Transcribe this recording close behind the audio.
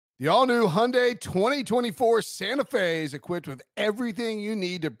The all-new Hyundai 2024 Santa Fe is equipped with everything you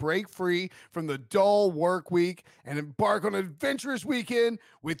need to break free from the dull work week and embark on an adventurous weekend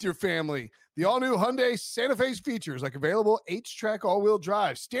with your family. The all-new Hyundai Santa Fe's features like available H-Track all-wheel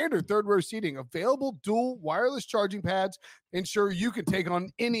drive, standard third-row seating, available dual wireless charging pads, ensure you can take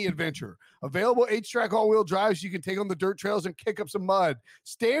on any adventure. Available H-Track all-wheel drives, you can take on the dirt trails and kick up some mud.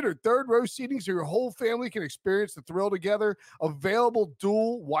 Standard third-row seating so your whole family can experience the thrill together. Available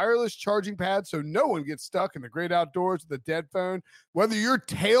dual wireless charging pads so no one gets stuck in the great outdoors with a dead phone. Whether you're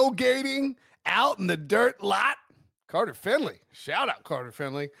tailgating out in the dirt lot, Carter Finley, shout out Carter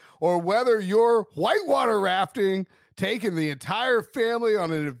Finley, or whether you're whitewater rafting, taking the entire family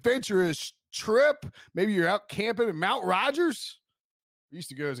on an adventurous trip, maybe you're out camping at Mount Rogers. I used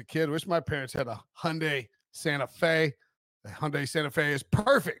to go as a kid. Wish my parents had a Hyundai Santa Fe. The Hyundai Santa Fe is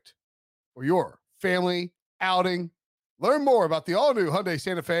perfect for your family outing. Learn more about the all-new Hyundai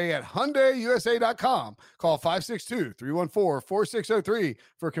Santa Fe at HyundaiUSA.com. Call 562-314-4603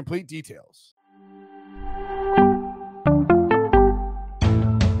 for complete details.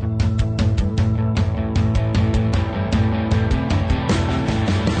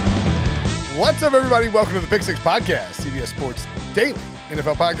 What's up, everybody? Welcome to the Pick Six Podcast, CBS Sports Daily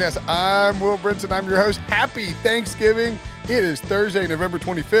NFL Podcast. I'm Will Brinson. I'm your host. Happy Thanksgiving. It is Thursday, November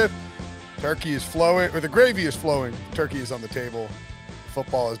 25th. Turkey is flowing, or the gravy is flowing. Turkey is on the table.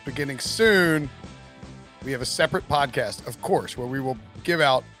 Football is beginning soon. We have a separate podcast, of course, where we will give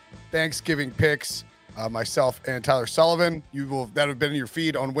out Thanksgiving picks. Myself and Tyler Sullivan. That have been in your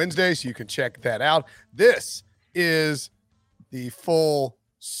feed on Wednesday, so you can check that out. This is the full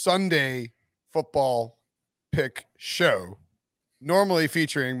Sunday football pick show, normally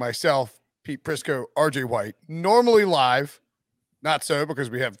featuring myself, Pete Prisco, RJ White, normally live. Not so, because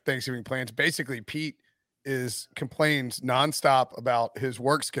we have Thanksgiving plans. Basically, Pete complains nonstop about his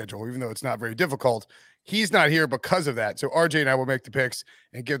work schedule, even though it's not very difficult. He's not here because of that. So RJ and I will make the picks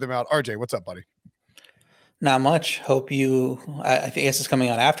and give them out. RJ, what's up, buddy? Not much. I think this is coming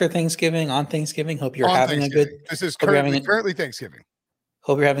out after Thanksgiving, on Thanksgiving. Hope you're having a good. This is currently Thanksgiving.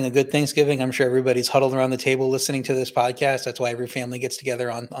 Hope you're having a good Thanksgiving. I'm sure everybody's huddled around the table listening to this podcast. That's why every family gets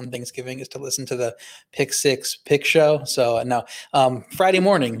together on Thanksgiving, is to listen to the Pick Six Pick Show. So Friday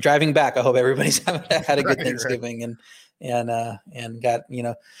morning driving back, I hope everybody's had a good Thanksgiving and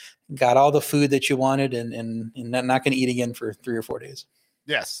got all the food that you wanted and not going to eat again for 3 or 4 days.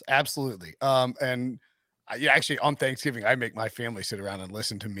 Yes, absolutely. Actually, on Thanksgiving, I make my family sit around and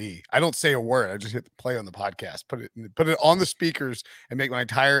listen to me. I don't say a word. I just hit the play on the podcast, put it on the speakers, and make my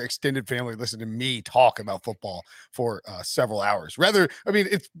entire extended family listen to me talk about football for several hours.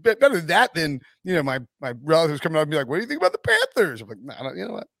 It's better that than, my relatives coming up and be like, "What do you think about the Panthers?" I'm like, "No, you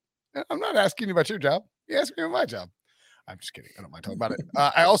know what? I'm not asking you about your job. You ask me about my job." I'm just kidding. I don't mind talking about it.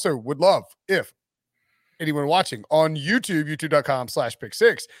 I also would love if anyone watching on YouTube,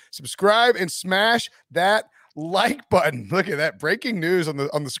 youtube.com/pick6, subscribe and smash that like button. Look at that breaking news on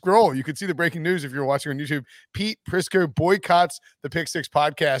the scroll. You can see the breaking news if you're watching on YouTube. Pete Prisco boycotts the Pick Six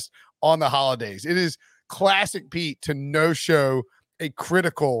podcast on the holidays. It is classic Pete to no show a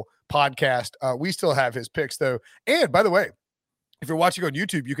critical podcast. We still have his picks though. And by the way, if you're watching on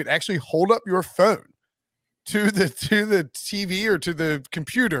YouTube, you can actually hold up your phone to the TV or to the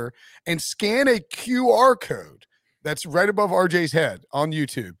computer and scan a QR code that's right above RJ's head on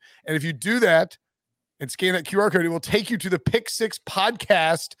YouTube. And if you do that and scan that QR code, it will take you to the Pick Six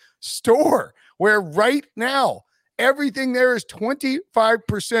podcast store, where right now everything there is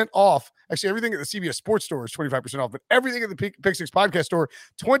 25% off. Actually, everything at the CBS Sports store is 25% off, but everything at the Pick Six podcast store,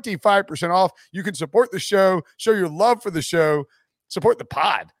 25% off. You can support the show, show your love for the show, support the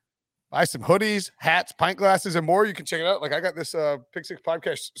pod. Buy some hoodies, hats, pint glasses, and more. You can check it out. Like, I got this Pick Six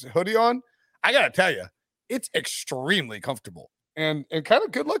podcast hoodie on. I got to tell you, it's extremely comfortable and kind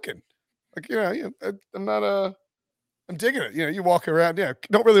of good looking. Like, I'm digging it. You walk around.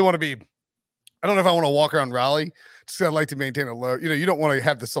 Don't really want to be, I don't know if I want to walk around Raleigh. Just I like to maintain a low, you don't want to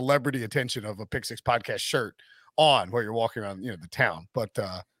have the celebrity attention of a Pick Six podcast shirt on while you're walking around, the town. But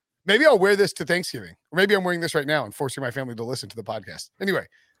maybe I'll wear this to Thanksgiving. Or maybe I'm wearing this right now and forcing my family to listen to the podcast. Anyway.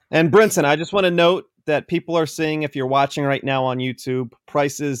 And Brinson, I just want to note that people are seeing, if you're watching right now on YouTube,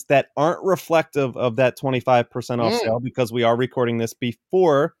 prices that aren't reflective of that 25% off sale, because we are recording this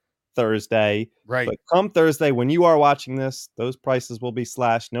before Thursday. Right. But come Thursday, when you are watching this, those prices will be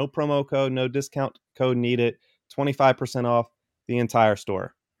slashed. No promo code, no discount code needed. 25% off the entire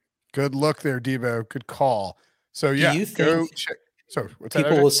store. Good look there, Debo. Good call. So, Do you think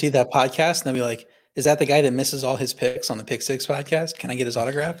people will see that podcast and they'll be like, is that the guy that misses all his picks on the Pick Six podcast? Can I get his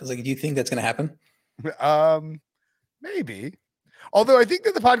autograph? It's like, do you think that's going to happen? Maybe. Although I think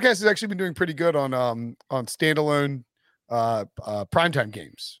that the podcast has actually been doing pretty good on standalone primetime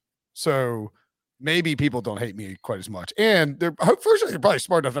games. So maybe people don't hate me quite as much. And they're fortunately they're probably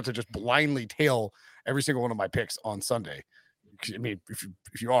smart enough not to just blindly tail every single one of my picks on Sunday. I mean,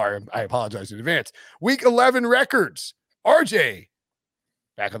 if you are, I apologize in advance. Week 11 records. RJ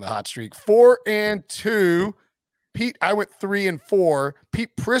back on the hot streak, 4-2. Pete, I went 3-4.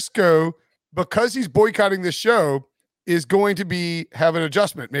 Pete Prisco, because he's boycotting this show, is going to have an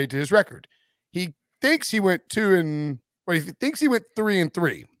adjustment made to his record. He thinks he went 3-3.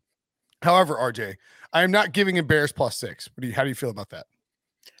 However, RJ, I am not giving him Bears +6. How do you feel about that?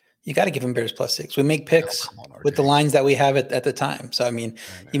 You got to give him Bears +6. We make picks with the lines that we have at the time. So, I mean,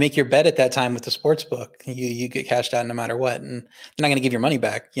 you make your bet at that time with the sports book, you get cashed out no matter what. And they're not going to give your money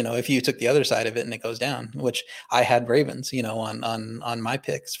back, if you took the other side of it and it goes down, which I had Ravens, on my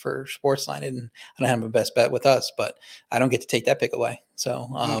picks for Sportsline. And I don't have a best bet with us, but I don't get to take that pick away. So,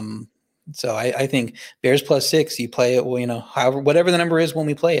 So I think Bears +6, you play it, whatever the number is when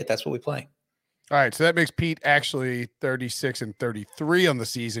we play it, that's what we play. All right, so that makes Pete actually 36-33 on the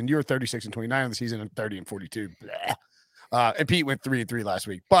season. You were 36-29 on the season and 30-42. And Pete went 3-3 last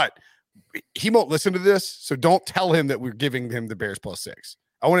week, but he won't listen to this, so don't tell him that we're giving him the Bears +6.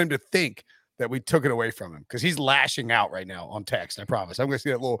 I want him to think that we took it away from him because he's lashing out right now on text. I promise. I'm going to see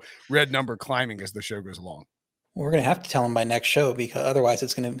that little red number climbing as the show goes along. We're going to have to tell him by next show because otherwise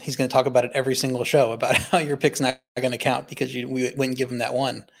he's going to talk about it every single show about how your pick's not going to count because we wouldn't give him that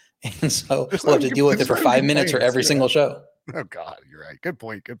one. And so we'll have to deal with it for 5 minutes for every single show. Oh God, you're right. Good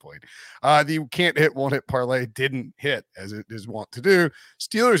point. The can't hit, won't hit parlay didn't hit as it is wont to do.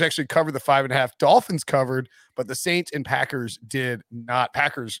 Steelers actually covered the 5.5. Dolphins covered, but the Saints and Packers did not.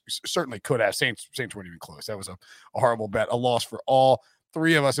 Packers certainly could have. Saints weren't even close. That was a horrible bet. A loss for all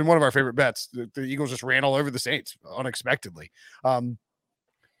three of us. And one of our favorite bets, the Eagles just ran all over the Saints unexpectedly.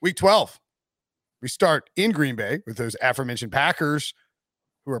 Week 12, we start in Green Bay with those aforementioned Packers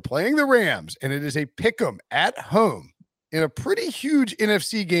who are playing the Rams, and it is a pick 'em at home in a pretty huge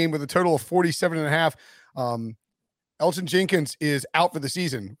NFC game with a total of 47.5. Elgton Jenkins is out for the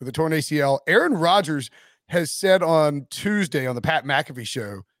season with a torn ACL. Aaron Rodgers has said on Tuesday on the Pat McAfee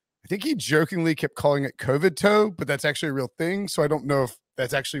show, I think he jokingly kept calling it COVID toe, but that's actually a real thing. So I don't know if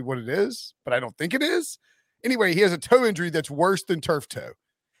that's actually what it is, but I don't think it is. Anyway, he has a toe injury that's worse than turf toe.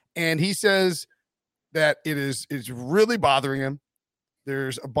 And he says that it's really bothering him.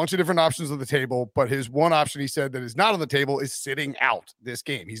 There's a bunch of different options on the table, but his one option he said that is not on the table is sitting out this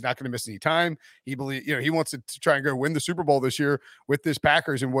game. He's not going to miss any time. He wants to try and go win the Super Bowl this year with this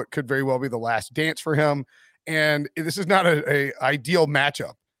Packers in what could very well be the last dance for him. And this is not a ideal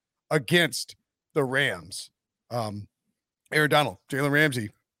matchup against the Rams. Aaron Donald, Jalen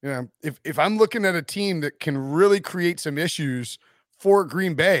Ramsey. If I'm looking at a team that can really create some issues for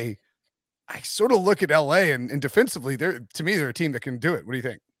Green Bay, I sort of look at LA and defensively, they're a team that can do it. What do you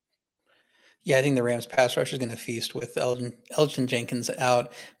think? Yeah, I think the Rams pass rush is going to feast with Elgton Jenkins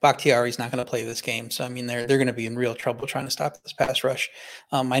out. Bakhtiari's not going to play this game. So, I mean, they're going to be in real trouble trying to stop this pass rush.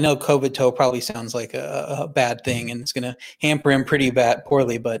 I know COVID toe probably sounds like a bad thing and it's going to hamper him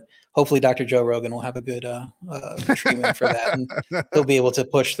poorly, but hopefully Dr. Joe Rogan will have a good treatment for that and he'll be able to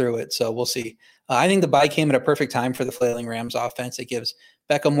push through it. So we'll see. I think the bye came at a perfect time for the flailing Rams offense. It gives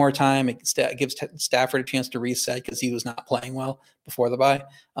Beckham more time. It gives Stafford a chance to reset because he was not playing well before the bye.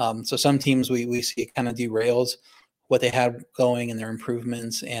 So some teams we see it kind of derails what they had going and their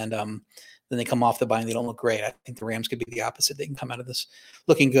improvements. And then they come off the bye and they don't look great. I think the Rams could be the opposite. They can come out of this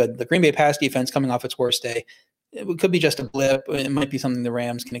looking good. The Green Bay pass defense coming off its worst day. It could be just a blip. It might be something the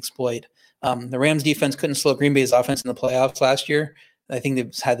Rams can exploit. The Rams defense couldn't slow Green Bay's offense in the playoffs last year. I think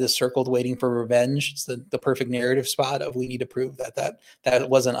they've had this circled waiting for revenge. It's the perfect narrative spot of we need to prove that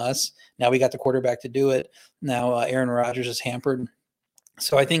wasn't us. Now we got the quarterback to do it. Now Aaron Rodgers is hampered.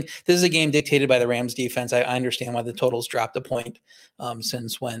 So I think this is a game dictated by the Rams defense. I understand why the totals dropped a point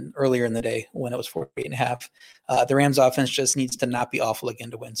since earlier in the day when it was 48.5. The Rams offense just needs to not be awful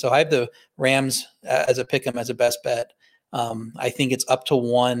again to win. So I have the Rams as a pick 'em as a best bet. I think it's up to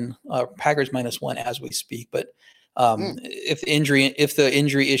 1, Packers -1 as we speak, but if the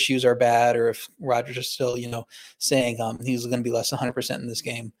injury issues are bad, or if Rodgers is still, saying he's going to be less than 100% in this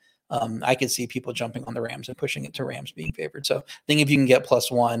game, I could see people jumping on the Rams and pushing it to Rams being favored. So I think if you can get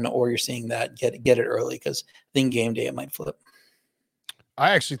 +1 or you're seeing that, get it early because I think game day it might flip.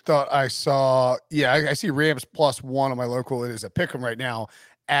 I actually thought I saw, I see Rams +1 on my local. It is a pick 'em right now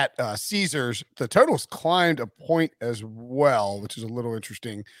at Caesars. The totals climbed a point as well, which is a little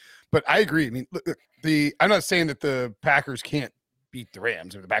interesting. But I agree. I mean, I'm not saying that the Packers can't beat the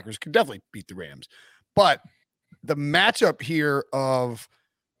Rams, or the Packers could definitely beat the Rams, but the matchup here of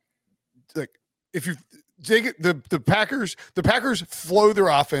like if you take it, the Packers flow their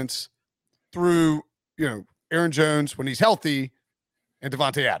offense through Aaron Jones when he's healthy and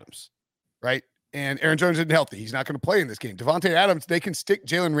Devontae Adams, right? And Aaron Jones isn't healthy. He's not going to play in this game. Devontae Adams, they can stick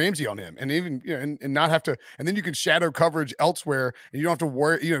Jalen Ramsey on him and even, and not have to, and then you can shadow coverage elsewhere and you don't have to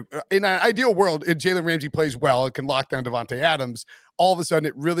worry, in an ideal world, if Jalen Ramsey plays well, it can lock down Devontae Adams. All of a sudden,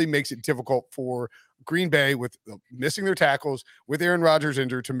 it really makes it difficult for Green Bay with missing their tackles, with Aaron Rodgers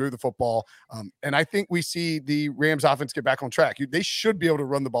injured, to move the football. And I think we see the Rams offense get back on track. They should be able to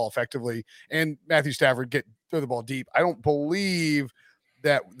run the ball effectively and Matthew Stafford throw the ball deep. I don't believe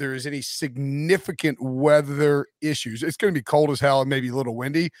that there is any significant weather issues. It's going to be cold as hell and maybe a little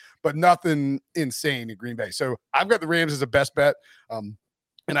windy, but nothing insane in Green Bay. So I've got the Rams as a best bet. And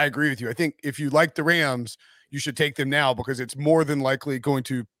I agree with you. I think if you like the Rams, you should take them now because it's more than likely going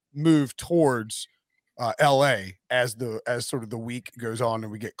to move towards LA as sort of the week goes on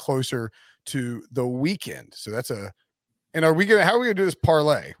and we get closer to the weekend. So and how are we going to do this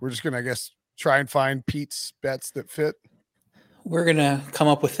parlay? We're just going to, I guess, try and find Pete's bets that fit. We're going to come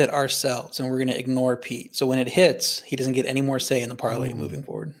up with it ourselves and we're going to ignore Pete. So when it hits, he doesn't get any more say in the parlay moving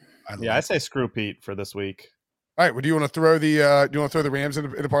forward. I say screw Pete for this week. All right. Well, do you want to throw the Rams in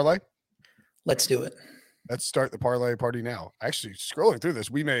a parlay? Let's do it. Let's start the parlay party now. Actually, scrolling through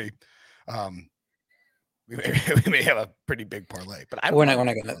this, we may have a pretty big parlay, but we're not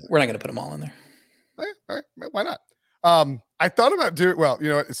gonna put them all in there. All right, why not? I thought about doing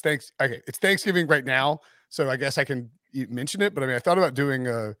it's Thanksgiving right now, so I guess I can mention it. But I mean, I thought about doing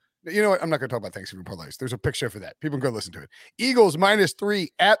you know what? I'm not going to talk about Thanksgiving parlays. There's a picture for that. People can go listen to it. Eagles -3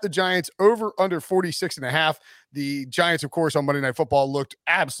 at the Giants, over under 46.5. The Giants, of course, on Monday Night Football looked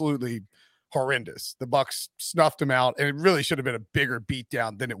absolutely horrendous. The Bucs snuffed them out, and it really should have been a bigger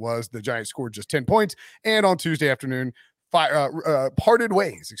beatdown than it was. The Giants scored just 10 points, and on Tuesday afternoon, parted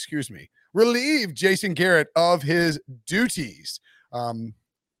ways, relieved Jason Garrett of his duties.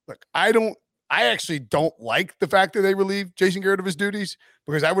 Look, I actually don't like the fact that they relieved Jason Garrett of his duties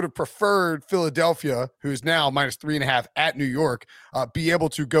because I would have preferred Philadelphia, who's now -3.5 at New York, be able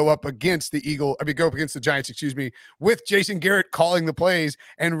to go up against the Giants, with Jason Garrett calling the plays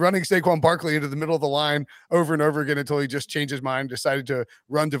and running Saquon Barkley into the middle of the line over and over again until he just changed his mind, decided to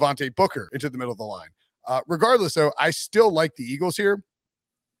run Devontae Booker into the middle of the line. Regardless, though, I still like the Eagles here.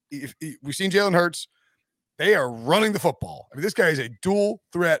 We've seen Jalen Hurts. They are running the football. I mean, this guy is a dual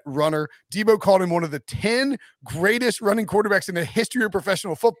threat runner. Debo called him one of the 10 greatest running quarterbacks in the history of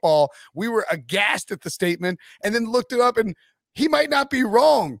professional football. We were aghast at the statement and then looked it up, and he might not be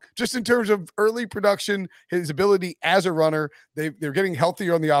wrong just in terms of early production, his ability as a runner. They're getting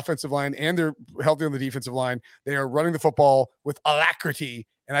healthier on the offensive line and they're healthy on the defensive line. They are running the football with alacrity.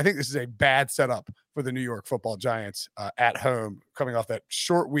 And I think this is a bad setup for the New York Football Giants at home, coming off that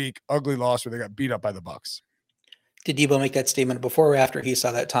short week, ugly loss where they got beat up by the Bucs. Did Debo make that statement before or after he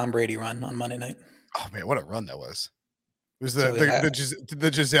saw that Tom Brady run on Monday night? Oh man, what a run that was! It was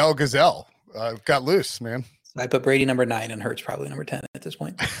the Giselle Gazelle got loose, man. I put Brady number 9 and Hurts probably number 10 at this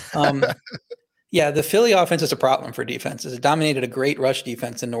point. Yeah, the Philly offense is a problem for defenses. It dominated a great rush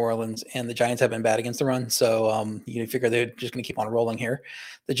defense in New Orleans, and the Giants have been bad against the run. So you figure they're just going to keep on rolling here.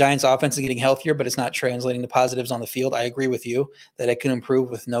 The Giants offense is getting healthier, but it's not translating to positives on the field. I agree with you that it can improve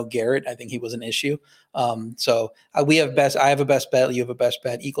with no Garrett. I think he was an issue. So I have a best bet. You have a best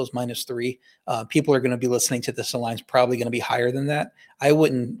bet. Eagles -3. People are going to be listening to this. The line's probably going to be higher than that. I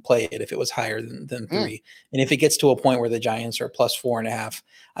wouldn't play it if it was higher than 3. And if it gets to a point where the Giants are +4.5,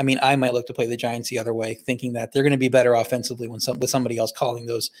 I mean, I might look to play the Giants the other way, thinking that they're going to be better offensively with somebody else calling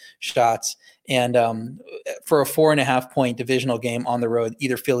those shots. And for a 4.5-point divisional game on the road,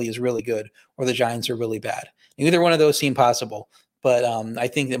 either Philly is really good or the Giants are really bad. Either one of those seem possible. But I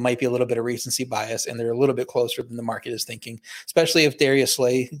think it might be a little bit of recency bias, and they're a little bit closer than the market is thinking, especially if Darius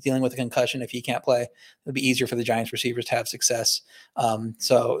Slay is dealing with a concussion. If he can't play, it'll be easier for the Giants receivers to have success.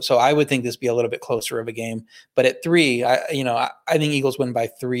 So I would think this be a little bit closer of a game. But at 3, I think Eagles win by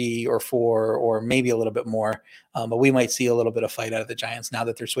 3 or 4 or maybe a little bit more. But we might see a little bit of fight out of the Giants now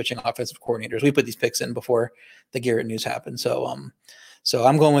that they're switching offensive coordinators. We put these picks in before the Garrett news happened. So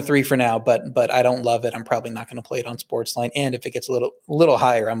I'm going with 3 for now, but I don't love it. I'm probably not going to play it on Sportsline. And if it gets a little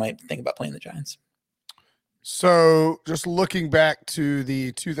higher, I might think about playing the Giants. So just looking back to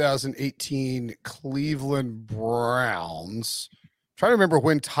the 2018 Cleveland Browns, trying to remember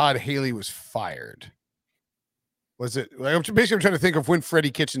when Todd Haley was fired. Was it I'm trying to think of when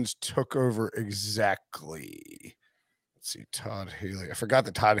Freddie Kitchens took over exactly. Let's see, Todd Haley. I forgot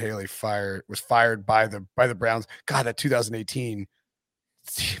that Todd Haley was fired by the Browns. God, that 2018.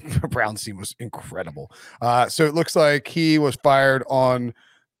 Brown's team was incredible. So it looks like he was fired on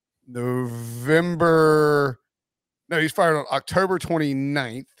he's fired on October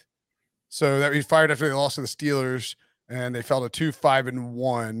 29th. So that he fired after they lost to the Steelers and they fell to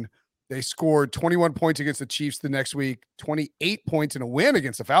 2-5-1. They scored 21 points against the Chiefs the next week, 28 points in a win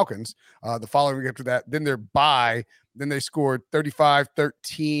against the Falcons. The following week after that, then their bye. Then they scored 35,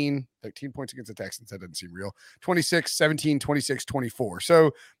 13 points against the Texans. That doesn't seem real. 26, 17, 26, 24.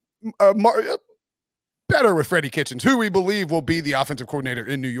 So better with Freddie Kitchens, who we believe will be the offensive coordinator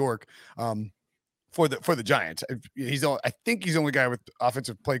in New York for the Giants. I think he's the only guy with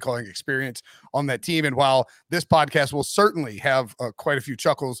offensive play calling experience on that team. And while this podcast will certainly have quite a few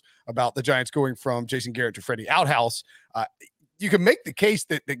chuckles about the Giants going from Jason Garrett to Freddie Outhouse, you can make the case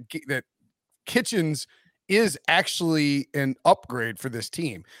that Kitchens is actually an upgrade for this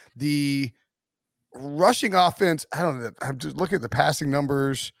team. The rushing offense, I don't know. I'm just looking at the passing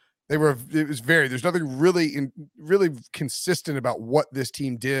numbers. There's nothing really consistent about what this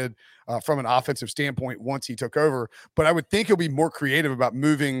team did from an offensive standpoint once he took over. But I would think he'll be more creative about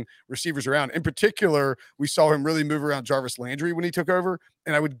moving receivers around. In particular, we saw him really move around Jarvis Landry when he took over.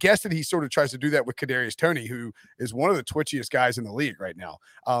 And I would guess that he sort of tries to do that with Kadarius Toney, who is one of the twitchiest guys in the league right now.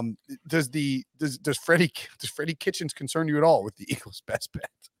 Does Freddie Kitchens concern you at all with the Eagles' best bet?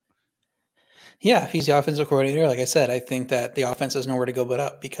 Yeah, if he's the offensive coordinator, like I said, I think that the offense has nowhere to go but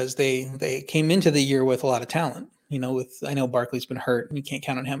up because they came into the year with a lot of talent. I know Barkley's been hurt and you can't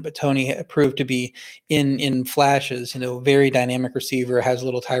count on him, but Toney proved to be in flashes, very dynamic receiver, has a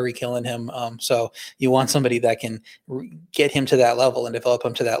little Tyreek Hill in him. So you want somebody that can get him to that level and develop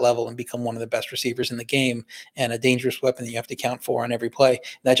him to that level and become one of the best receivers in the game and a dangerous weapon that you have to count for on every play.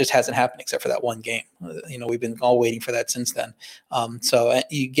 That just hasn't happened except for that one game. We've been all waiting for that since then. So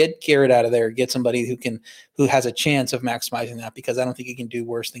you get Garrett out of there, get somebody who has a chance of maximizing that, because I don't think you can do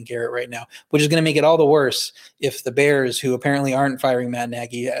worse than Garrett right now, which is going to make it all the worse if the Bears, who apparently aren't firing Matt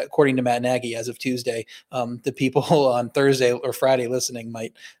Nagy, according to Matt Nagy as of Tuesday, the people on Thursday or Friday listening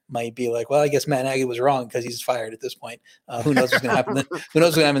might be like, well, I guess Matt Nagy was wrong because he's fired at this point. Who knows what's going to happen? Who knows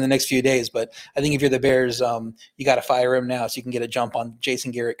what's going to happen in the next few days? But I think if you're the Bears, you got to fire him now so you can get a jump on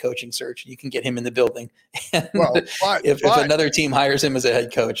Jason Garrett coaching search. You can get him in the building. If another team hires him as a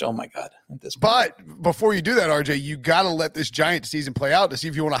head coach, oh my God! At this point. But before you do that, RJ, you got to let this Giant season play out to see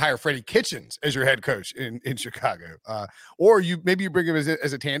if you want to hire Freddie Kitchens as your head coach in Chicago, or maybe you bring him as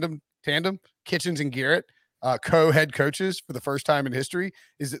a tandem Kitchens and Garrett. Co-head coaches for the first time in history.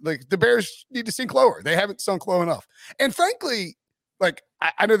 Is it like the Bears need to sink lower? They haven't sunk low enough. And frankly, like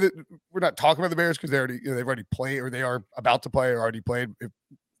I know that we're not talking about the Bears because they've already played, or they are about to play, or already played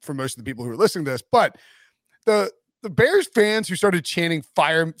for most of the people who are listening to this. But the Bears fans who started chanting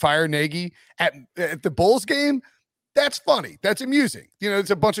fire Nagy at the Bulls game, that's funny. That's amusing. It's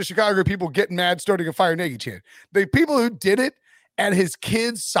a bunch of Chicago people getting mad, starting a fire Nagy chant. The people who did it at his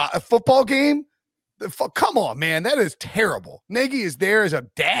kids' football game, come on, man. That is terrible. Nagy is there as a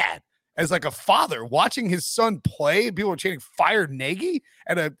dad, as like a father, watching his son play. People are chanting "Fire Nagy"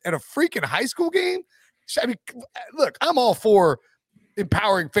 at a freaking high school game. I mean, look, I'm all for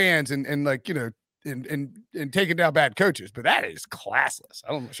empowering fans and taking down bad coaches, but that is classless.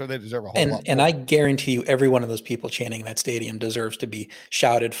 I'm not sure they deserve a whole lot more. And I guarantee you, every one of those people chanting in that stadium deserves to be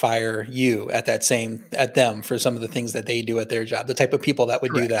shouted "Fire you" at them for some of the things that they do at their job. The type of people that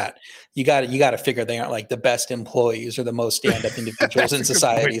would do that, you got to figure they aren't like the best employees or the most stand-up individuals in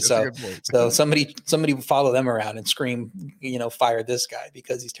society. So somebody follow them around and scream, fire this guy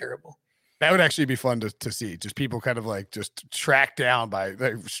because he's terrible. That would actually be fun to see. Just people kind of like just tracked down by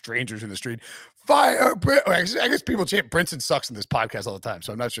strangers in the street. Fire! I guess people chant Brinson sucks in this podcast all the time,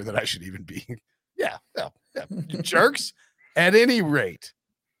 so I'm not sure that I should even be. Yeah. You jerks. At any rate,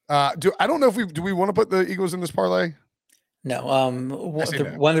 I don't know if do we want to put the Eagles in this parlay? No. One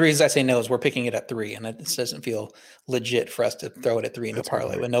of the reasons I say no is we're picking it at 3, and it doesn't feel legit for us to throw it at 3 into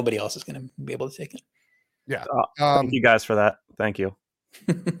parlay when nobody else is going to be able to take it. Yeah. Thank you guys for that. Thank you.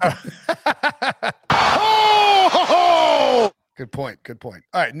 Good point.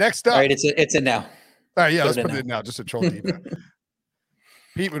 All right, next up. All right, it's in now. All right, yeah, let's put it in now just to troll Pete.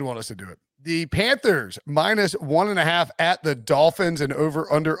 Pete would want us to do it. The Panthers -1.5 at the Dolphins and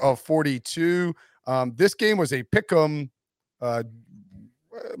over under of 42. This game was a pick'em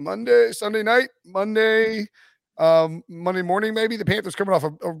Sunday morning, maybe. The Panthers coming off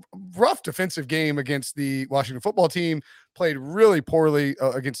a rough defensive game against the Washington football team, played really poorly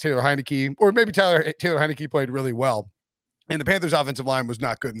against Taylor Heineke, or maybe Taylor Heineke played really well. And the Panthers offensive line was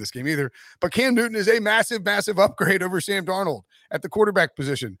not good in this game either. But Cam Newton is a massive, massive upgrade over Sam Darnold at the quarterback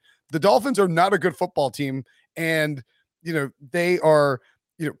position. The Dolphins are not a good football team. And, they are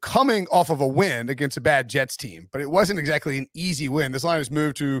coming off of a win against a bad Jets team, but it wasn't exactly an easy win. This line has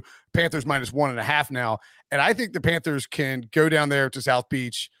moved to Panthers -1.5 now. And I think the Panthers can go down there to South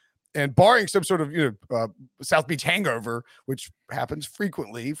Beach, and barring some sort of South Beach hangover, which happens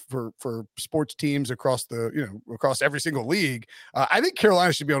frequently for sports teams across across every single league, I think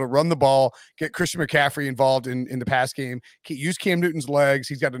Carolina should be able to run the ball, get Christian McCaffrey involved in the pass game, use Cam Newton's legs.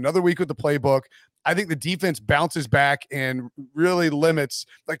 He's got another week with the playbook. I think the defense bounces back and really limits.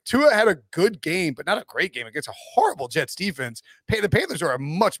 Like, Tua had a good game, but not a great game against a horrible Jets defense. The Panthers are a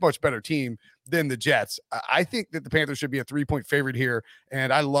much, much better team than the Jets. I think that the Panthers should be a 3-point favorite here,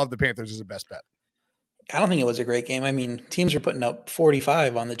 and I love the Panthers as a best bet. I don't think it was a great game. I mean, teams are putting up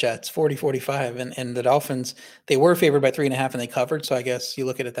 45 on the Jets, 40-45, and the Dolphins, they were favored by 3.5 and they covered. So I guess you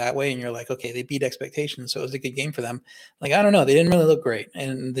look at it that way and you're like, okay, they beat expectations. So it was a good game for them. Like, I don't know. They didn't really look great.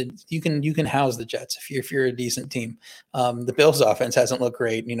 And you can house the Jets if you're a decent team. The Bills offense hasn't looked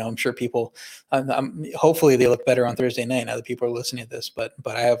great. I'm sure people, hopefully they look better on Thursday night now that people are listening to this, but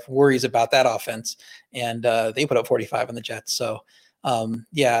I have worries about that offense, and they put up 45 on the Jets. So I'm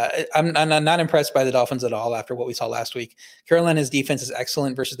not impressed by the Dolphins at all after what we saw last week. Carolina's defense is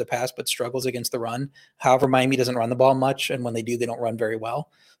excellent versus the pass, but struggles against the run. However, Miami doesn't run the ball much, and when they do, they don't run very well.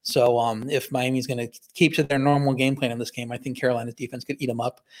 So if Miami's going to keep to their normal game plan in this game, I think Carolina's defense could eat them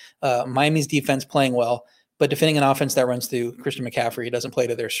up. Miami's defense playing well, but defending an offense that runs through Christian McCaffrey doesn't play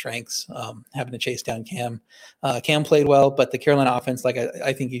to their strengths. Having to chase down Cam. Cam played well, but the Carolina offense, like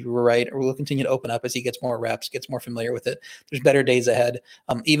I think you were right, will continue to open up as he gets more reps, gets more familiar with it. There's better days ahead.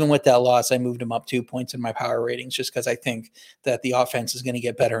 Even with that loss, I moved him up 2 points in my power ratings just because I think that the offense is going to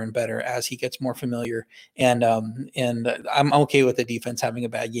get better and better as he gets more familiar. And I'm okay with the defense having a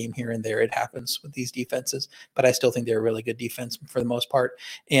bad game here and there. It happens with these defenses, but I still think they're a really good defense for the most part.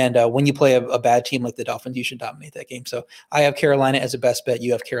 And when you play a bad team like the Dolphins, you should dominate that game. So I have Carolina as a best bet.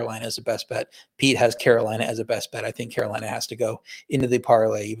 You have Carolina as a best bet. Pete has Carolina as a best bet. I think Carolina has to go into the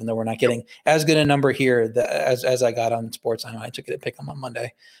parlay, even though we're not getting as good a number here as I got on sports. I know I took it at pick 'em on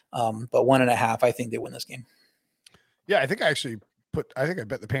Monday, but 1.5. I think they win this game. Yeah, I think I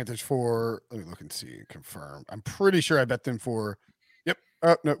bet the Panthers for. Let me look and see, confirm. I'm pretty sure I bet them for. Yep.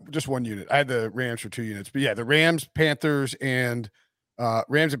 No, just 1 unit. I had the Rams for 2 units, but yeah, the Rams, Panthers, and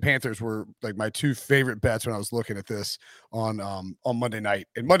Panthers were like my 2 favorite bets when I was looking at this on Monday night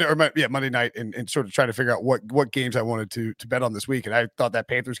Monday night and sort of trying to figure out what games I wanted to bet on this week. And I thought that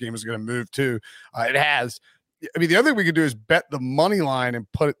Panthers game was going to move too. It has. I mean, the other thing we could do is bet the money line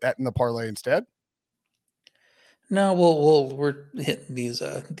and put that in the parlay instead. No, we're hitting these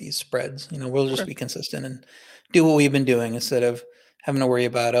spreads. We'll just be consistent and do what we've been doing instead of having to worry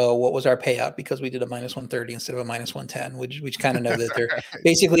about, what was our payout because we did a -130 instead of a -110, which kind of know that they're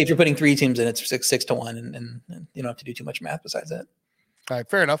basically, if you're putting 3 teams in, it's 6-1, and you don't have to do too much math besides that. All right,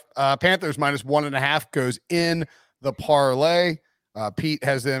 fair enough. Panthers -1.5 goes in the parlay. Pete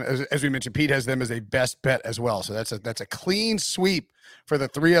has them, as we mentioned, Pete has them as a best bet as well. So that's a clean sweep for the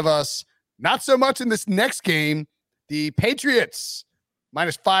 3 of us. Not so much in this next game. The Patriots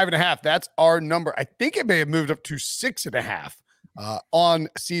 -5.5. That's our number. I think it may have moved up to 6.5 on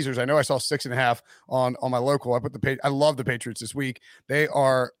Caesars. I know I saw 6.5 on my local. I love the Patriots this week. They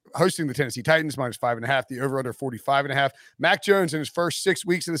are hosting the Tennessee Titans -5.5. The over under 45.5. Mac Jones in his first 6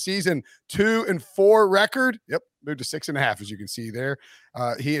 weeks of the season, 2-4 record. Yep, moved to 6.5 as you can see there.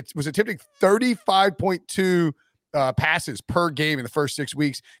 He was attempting 35.2 passes per game in the first 6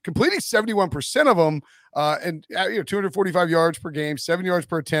 weeks, completing 71% of them, and 245 yards per game, 7 yards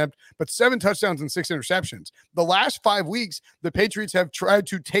per attempt, but 7 touchdowns and 6 interceptions. The last 5 weeks, the Patriots have tried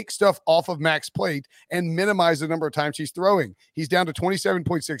to take stuff off of Mac's plate and minimize the number of times he's throwing. He's down to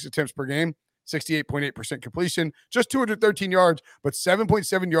 27.6 attempts per game, 68.8% completion, just 213 yards, but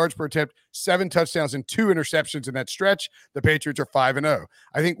 7.7 yards per attempt, 7 touchdowns and 2 interceptions in that stretch. The Patriots are 5-0.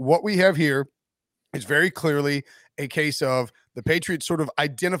 I think what we have here is very clearly a case of the Patriots sort of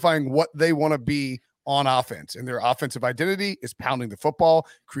identifying what they want to be on offense, and their offensive identity is pounding the football,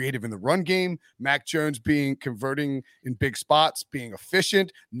 creative in the run game, Mac Jones converting in big spots, being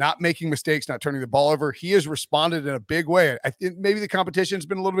efficient, not making mistakes, not turning the ball over. He has responded in a big way. I think maybe the competition's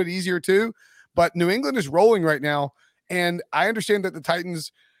been a little bit easier too, but New England is rolling right now, and I understand that the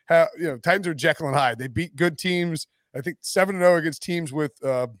Titans Titans are Jekyll and Hyde. They beat good teams. I think 7-0 against teams with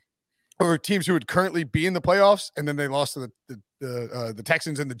or teams who would currently be in the playoffs, and then they lost to the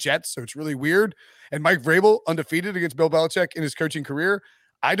Texans and the Jets, so it's really weird. And Mike Vrabel, undefeated against Bill Belichick in his coaching career.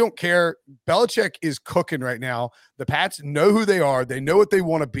 I don't care. Belichick is cooking right now. The Pats know who they are. They know what they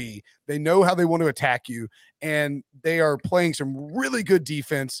want to be. They know how they want to attack you, and they are playing some really good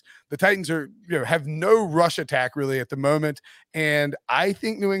defense. The Titans have no rush attack really at the moment, and I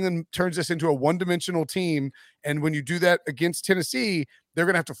think New England turns this into a one-dimensional team. And when you do that against Tennessee, they're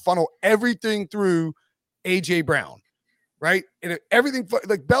going to have to funnel everything through A.J. Brown. Right. And everything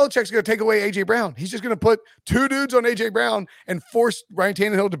like Belichick's going to take away A.J. Brown. He's just going to put 2 dudes on A.J. Brown and force Ryan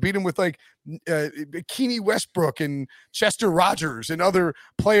Tannehill to beat him with like Keeney Westbrook and Chester Rogers and other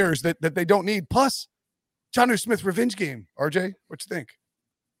players that they don't need. Plus, Jonnu Smith revenge game. RJ, what you think?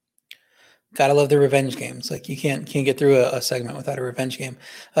 Gotta love the revenge games. Like you can't get through a segment without a revenge game.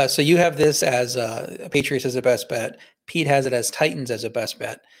 So you have this as Patriots as a best bet. Pete has it as Titans as a best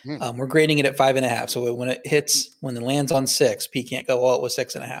bet. We're grading it at 5.5. So when it lands on 6, Pete can't go, well, it was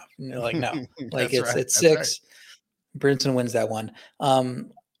 6.5. And you're like, no, like it's 6. Right. Brinson wins that one.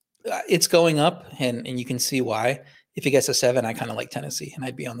 It's going up, and you can see why. If it gets a 7, I kind of like Tennessee, and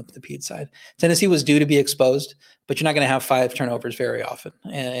I'd be on the Pete side. Tennessee was due to be exposed, but you're not going to have 5 turnovers very often,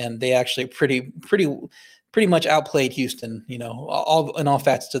 and they actually pretty much outplayed Houston. All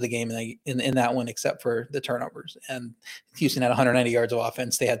facets of the game in that one, except for the turnovers. And Houston had 190 yards of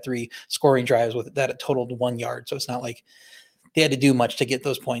offense. They had 3 scoring drives with that totaled 1 yard. So it's not like they had to do much to get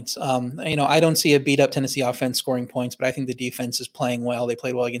those points. I don't see a beat up Tennessee offense scoring points, but I think the defense is playing well. They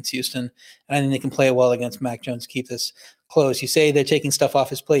played well against Houston, and I think they can play well against Mac Jones, keep this close. You say they're taking stuff off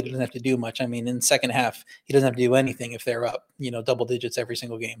his plate. He doesn't have to do much. I mean, in the second half, he doesn't have to do anything if they're up, double digits every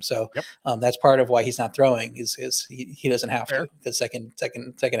single game. So that's part of why he's not throwing is he doesn't have to. The second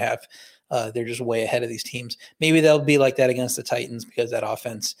half, they're just way ahead of these teams. Maybe they'll be like that against the Titans because that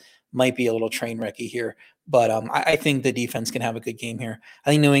offense might be a little train wrecky here. But I think the defense can have a good game here. I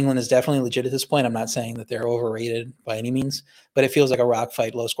think New England is definitely legit at this point. I'm not saying that they're overrated by any means, but it feels like a rock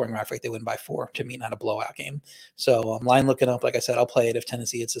fight, low-scoring rock fight. They win by 4 to me, not a blowout game. So line looking up, like I said, I'll play it if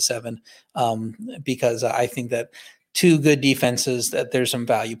Tennessee it's a 7 because I think that 2 good defenses, that there's some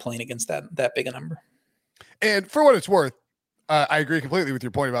value playing against that big a number. And for what it's worth, I agree completely with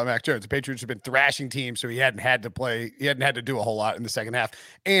your point about Mac Jones. The Patriots have been thrashing teams, so he hadn't had to do a whole lot in the second half.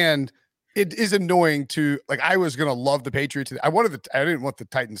 And it is annoying to I was going to love the Patriots. I didn't want the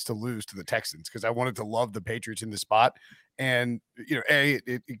Titans to lose to the Texans because I wanted to love the Patriots in the spot. And,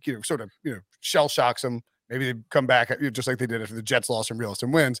 it sort of, shell shocks them. Maybe they come back just like they did after the Jets lost and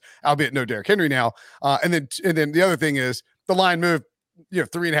realism wins, albeit no Derrick Henry now. And then the other thing is the line moved,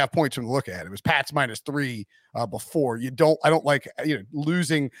 3.5 points from the look at. It was Pats -3 before. I don't like,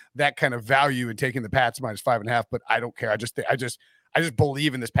 losing that kind of value and taking the Pats -5.5, but I don't care. I just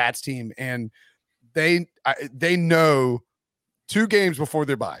believe in this Pats team, and they know 2 games before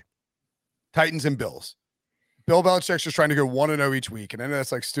their bye, Titans and Bills. Bill Belichick's just trying to go 1-0 each week, and I know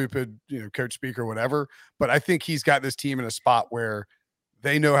that's like stupid, coach speak or whatever, but I think he's got this team in a spot where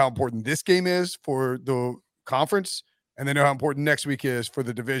they know how important this game is for the conference, and they know how important next week is for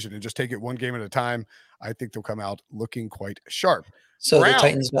the division, and just take it one game at a time. I think they'll come out looking quite sharp. So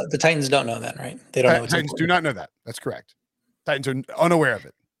the Titans don't know that, right? They don't know. Titans do not know that. That's correct. Titans are unaware of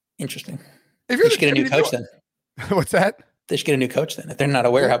it. Interesting. If you're they should get a new coach then. What's that? They should get a new coach then. If they're not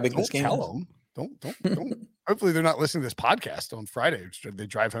aware how big this game is. Don't. Hopefully they're not listening to this podcast on Friday. They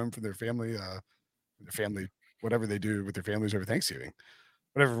drive home for their family, whatever they do with their families over Thanksgiving.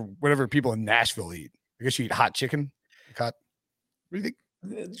 Whatever people in Nashville eat. I guess you eat hot chicken. What do you think?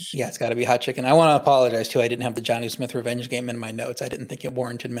 Yeah, it's got to be hot chicken. I want to apologize too. I didn't have the Jonnu Smith revenge game in my notes. I didn't think it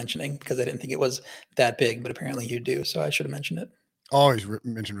warranted mentioning because I didn't think it was that big, but apparently you do. So I should have mentioned it. Always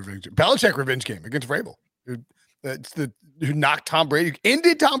mention revenge. Belichick revenge game against Vrabel. Who knocked Tom Brady,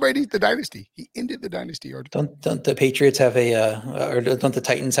 ended Tom Brady's the dynasty. He ended the dynasty. Don't the Patriots have or don't the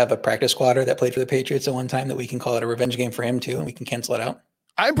Titans have a practice squatter that played for the Patriots at one time that we can call it a revenge game for him too, and we can cancel it out?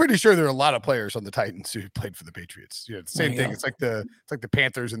 I'm pretty sure there are a lot of players on the Titans who played for the Patriots. Same thing. Go. It's like the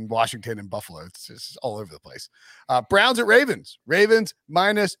Panthers in Washington and Buffalo. It's just all over the place. Browns at Ravens. Ravens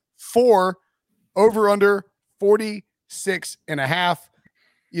 -4, over under 46.5.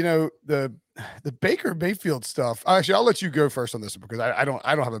 The Baker Mayfield stuff. Actually, I'll let you go first on this one because I don't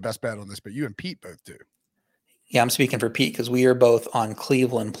have a best bet on this, but you and Pete both do. Yeah, I'm speaking for Pete because we are both on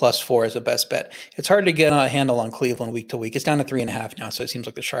Cleveland +4 as a best bet. It's hard to get a handle on Cleveland week to week. It's down to 3.5 now, so it seems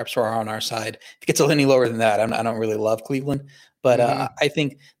like the sharps are on our side. If it gets any lower than that, I don't really love Cleveland. But I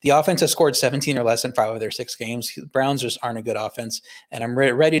think the offense has scored 17 or less in 5 of their 6 games. The Browns just aren't a good offense, and I'm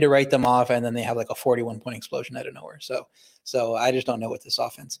ready to write them off, and then they have like a 41-point explosion out of nowhere. So So I just don't know with this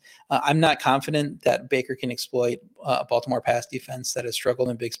offense. I'm not confident that Baker can exploit Baltimore pass defense that has struggled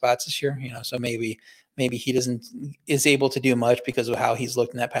in big spots this year. So maybe he is able to do much because of how he's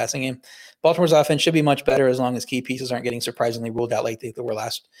looked in that passing game. Baltimore's offense should be much better as long as key pieces aren't getting surprisingly ruled out like they were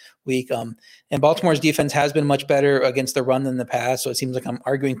last week. And Baltimore's defense has been much better against the run than the pass. So it seems like I'm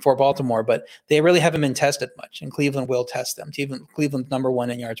arguing for Baltimore, but they really haven't been tested much, and Cleveland will test them. Cleveland's number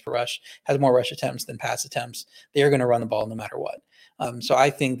one in yards per rush, has more rush attempts than pass attempts. They are going to run the ball no matter what. So I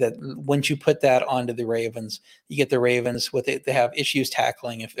think that once you put that onto the Ravens, you get the Ravens with it. They have issues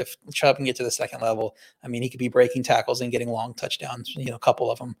tackling. If Chubb can get to the second level, I mean, he could be breaking tackles and getting long touchdowns, a couple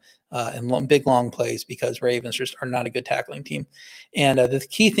of them, and big long plays, because Ravens just are not a good tackling team. And the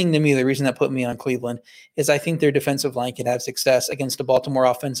key thing to me, the reason that put me on Cleveland, is I think their defensive line can have success against the Baltimore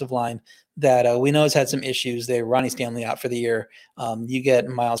offensive line that we know has had some issues. They Ronnie Stanley out for the year. You get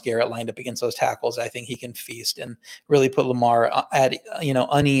Myles Garrett lined up against those tackles. I think he can feast and really put Lamar at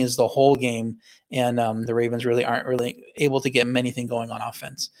unease the whole game. And the Ravens really aren't really able to get anything going on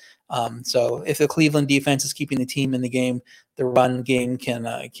offense. So if the Cleveland defense is keeping the team in the game, the run game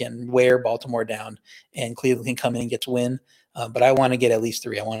can wear Baltimore down, and Cleveland can come in and get to win. But I want to get at least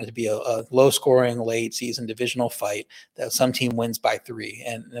 3. I want it to be a low-scoring, late-season divisional fight that some team wins by 3.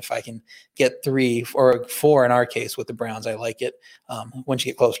 And if I can get 3 or 4 in our case with the Browns, I like it. Once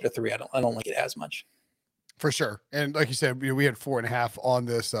you get closer to 3, I don't like it as much. For sure. And like you said, we had 4.5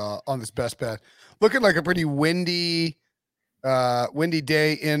 on this best bet. Looking like a pretty windy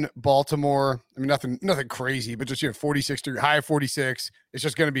day in Baltimore. I mean, nothing crazy, but just 46 degree, high of 46. It's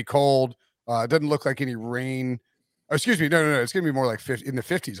just going to be cold. It doesn't look like any rain. Oh, excuse me. No. It's going to be more like 50, in the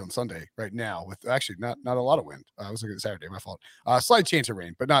 50s on Sunday right now, with actually not a lot of wind. I was looking at Saturday, my fault. Slight chance of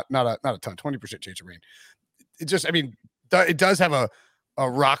rain, but not a ton, 20% chance of rain. It does have a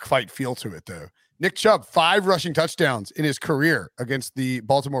rock fight feel to it, though. Nick Chubb, 5 rushing touchdowns in his career against the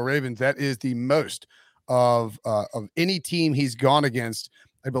Baltimore Ravens. That is the most of any team he's gone against.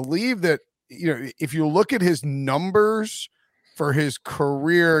 I believe that, if you look at his numbers for his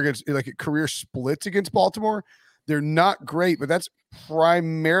career against, like, career splits against Baltimore, they're not great, but that's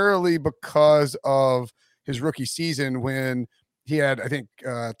primarily because of his rookie season, when he had, I think,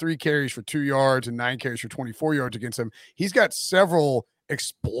 3 carries for 2 yards and 9 carries for 24 yards against him. He's got several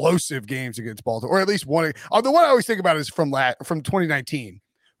explosive games against Baltimore, or at least one. The one I always think about is from 2019,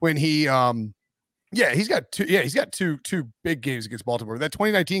 when he he's got two big games against Baltimore. That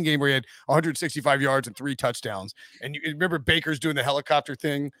 2019 game where he had 165 yards and 3 touchdowns, and you remember Baker's doing the helicopter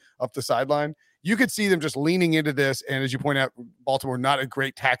thing up the sideline. You could see them just leaning into this, and as you point out, Baltimore not a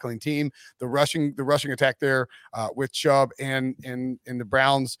great tackling team. The rushing attack there with Chubb and the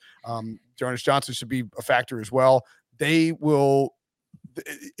Browns, Jonas Johnson should be a factor as well. They will.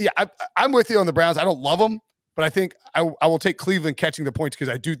 Yeah, I'm with you on the Browns. I don't love them, but I think I will take Cleveland catching the points, because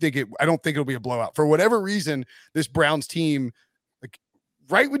I don't think it'll be a blowout. For whatever reason, this Browns team, like,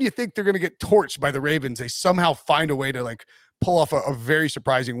 right when you think they're going to get torched by the Ravens, they somehow find a way to, like, pull off a very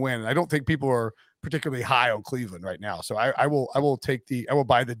surprising win. And I don't think people are particularly high on Cleveland right now. So I will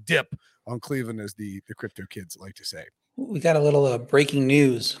buy the dip on Cleveland, as the crypto kids like to say. We got a little breaking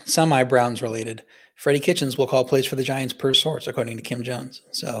news, semi-Browns related. Freddie Kitchens will call plays for the Giants per source, according to Kim Jones.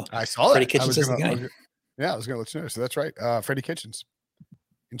 So I saw Freddie that. Kitchens is the guy. I was going to let you know. So that's right. Freddie Kitchens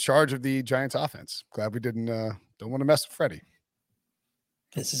in charge of the Giants offense. Glad we don't want to mess with Freddie.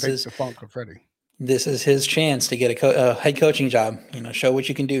 This is the funk of Freddie. This is his chance to get a head coaching job. Show what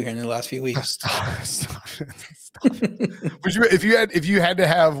you can do here in the last few weeks. Stop it. If you had to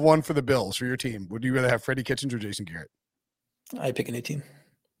have one for the Bills for your team, would you rather have Freddie Kitchens or Jason Garrett? I'd pick a new team.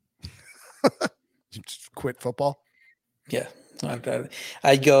 You just quit football? Yeah.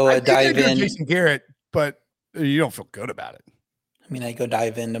 I'd go dive in. Jason Garrett, but you don't feel good about it. I mean, I go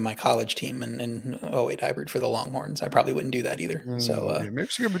dive into my college team and hybrid for the Longhorns. I probably wouldn't do that either. Maybe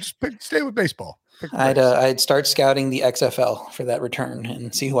just stay with baseball. I'd start scouting the XFL for that return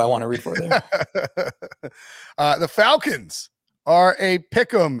and see who I want to root for there. The Falcons are a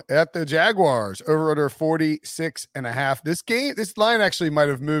pick'em at the Jaguars, over under 46.5. This line actually might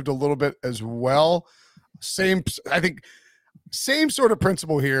have moved a little bit as well. Same sort of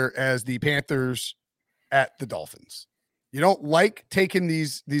principle here as the Panthers at the Dolphins. You don't like taking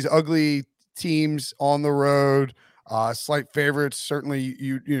these ugly teams on the road, slight favorites. Certainly,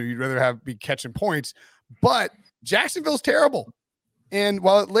 you'd rather be catching points. But Jacksonville's terrible, and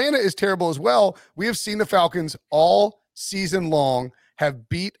while Atlanta is terrible as well, we have seen the Falcons all season long have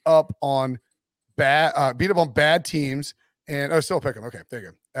beat up on bad teams. And still pick them. Okay, there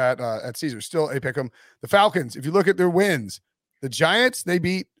you go. At Caesar, still a pick them. The Falcons, if you look at their wins, the Giants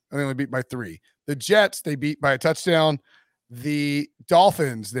they only beat by 3. The Jets they beat by a touchdown. the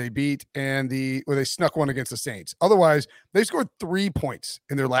Dolphins they beat, and they snuck one against the Saints. Otherwise, they scored 3 points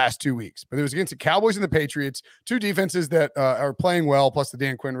in their last 2 weeks. But it was against the Cowboys and the Patriots, two defenses that are playing well, plus the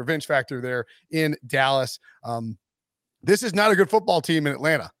Dan Quinn revenge factor there in Dallas. This is not a good football team in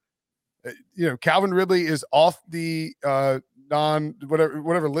Atlanta. Calvin Ridley is off the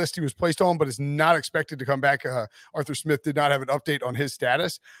whatever list he was placed on, but is not expected to come back. Arthur Smith did not have an update on his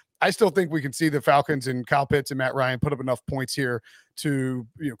status. I still think we can see the Falcons and Kyle Pitts and Matt Ryan put up enough points here to,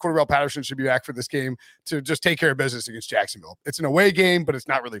 Cordarrelle Patterson should be back for this game to just take care of business against Jacksonville. It's an away game, but it's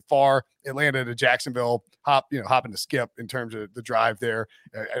not really far. Atlanta to Jacksonville, hop and skip in terms of the drive there.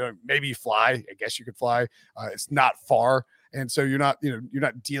 Maybe you fly. I guess you could fly. It's not far. And so you're not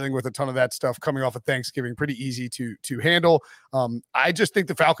dealing with a ton of that stuff coming off of Thanksgiving. Pretty easy to handle. I just think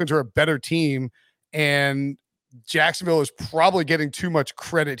the Falcons are a better team, and Jacksonville is probably getting too much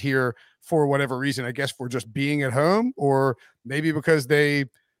credit here for whatever reason, I guess for just being at home, or maybe because they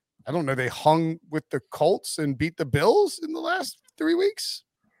hung with the Colts and beat the Bills in the last 3 weeks.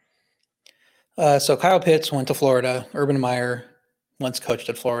 So Kyle Pitts went to Florida. Urban Meyer once coached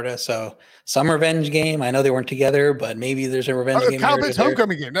at Florida. So some revenge game. I know they weren't together, but maybe there's a revenge game. Kyle Pitts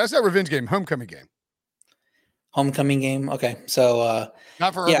homecoming game. That's not revenge game. Homecoming game. Homecoming game. Okay. So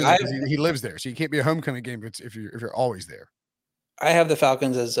not for Urban, because he lives there. So you can't be a homecoming game if you're always there. I have the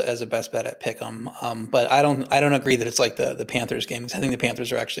Falcons as a best bet at Pick'em, but I don't agree that it's like the Panthers game, because I think the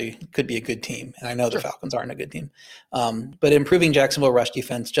Panthers could be a good team, and I know the Falcons aren't a good team. But improving Jacksonville rush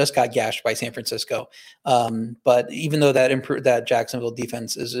defense just got gashed by San Francisco. But even though that Jacksonville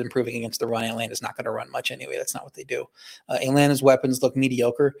defense is improving against the run, Atlanta's not going to run much anyway. That's not what they do. Atlanta's weapons look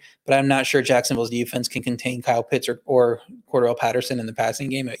mediocre, but I'm not sure Jacksonville's defense can contain Kyle Pitts or Cordarrelle Patterson in the passing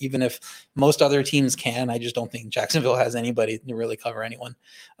game. Even if most other teams can, I just don't think Jacksonville has anybody to really cover anyone.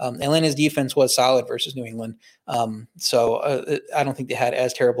 Atlanta's defense was solid versus New England. So I don't think they had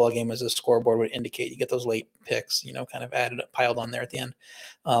as terrible a game as the scoreboard would indicate. You get those late picks, kind of piled on there at the end.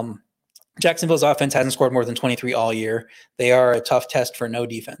 Jacksonville's offense hasn't scored more than 23 all year. They are a tough test for no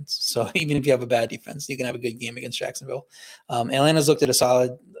defense. So even if you have a bad defense, you can have a good game against Jacksonville. Atlanta's looked at a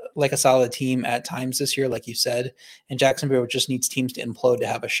solid team at times this year, like you said, and Jacksonville just needs teams to implode to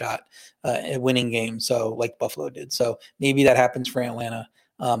have a shot at winning games. So like Buffalo did. So maybe that happens for Atlanta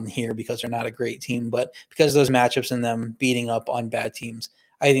here, because they're not a great team, but because of those matchups and them beating up on bad teams,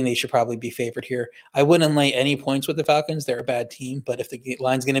 I think they should probably be favored here. I wouldn't lay any points with the Falcons. They're a bad team, but if the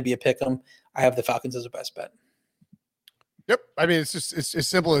line's going to be a pick 'em, I have the Falcons as a best bet. Yep. I mean, it's as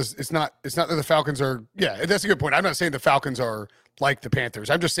simple as it's not that the Falcons are. Yeah, that's a good point. I'm not saying the Falcons are like the Panthers.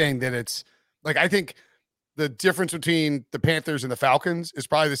 I'm just saying that it's like, I think the difference between the Panthers and the Falcons is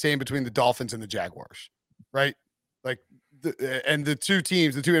probably the same between the Dolphins and the Jaguars, right? Like the two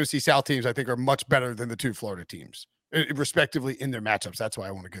NFC South teams, I think, are much better than the two Florida teams, respectively, in their matchups. That's why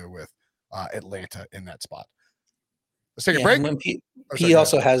I want to go with Atlanta in that spot. Let's take a break. Pete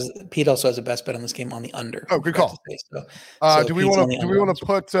also has a best bet on this game on the under. Oh, good call. Do we want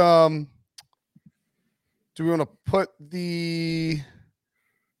to put the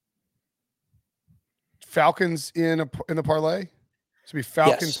Falcons in the parlay? So be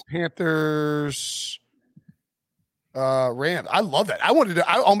Falcons, yes. Panthers, Rams. I love that. I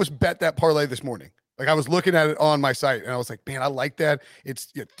almost bet that parlay this morning. Like, I was looking at it on my site and I was like, man, I like that.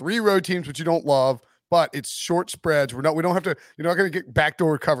 It's 3 road teams, which you don't love, but it's short spreads. We don't have to, you're not going to get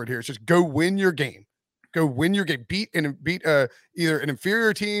backdoor covered here. It's just go win your game. Beat either an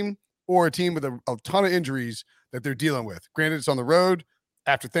inferior team or a team with a ton of injuries that they're dealing with. Granted, it's on the road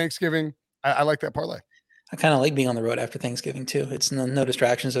after Thanksgiving. I like that parlay. I kind of like being on the road after Thanksgiving too. It's no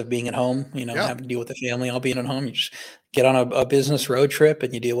distractions of being at home, having to deal with the family, all being at home. You just get on a business road trip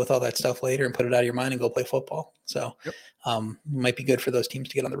and you deal with all that stuff later and put it out of your mind and go play football. So might be good for those teams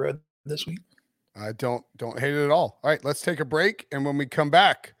to get on the road this week. I don't hate it at all. All right, let's take a break. And when we come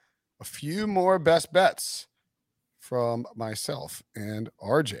back, a few more best bets from myself and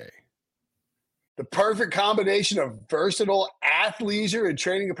RJ. The perfect combination of versatile athleisure and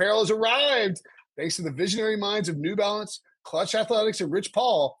training apparel has arrived. Thanks to the visionary minds of New Balance, Clutch Athletics, and Rich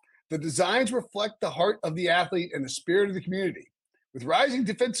Paul, the designs reflect the heart of the athlete and the spirit of the community. With rising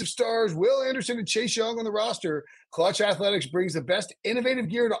defensive stars Will Anderson and Chase Young on the roster, Clutch Athletics brings the best innovative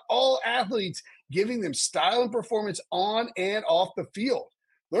gear to all athletes, giving them style and performance on and off the field.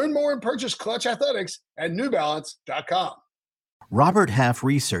 Learn more and purchase Clutch Athletics at newbalance.com. Robert Half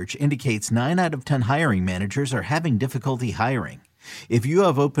research indicates 9 out of 10 hiring managers are having difficulty hiring. If you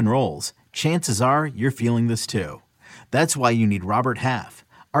have open roles, chances are you're feeling this too. That's why you need Robert Half.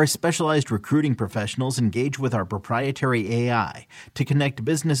 Our specialized recruiting professionals engage with our proprietary AI to connect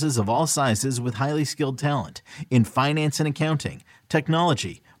businesses of all sizes with highly skilled talent in finance and accounting,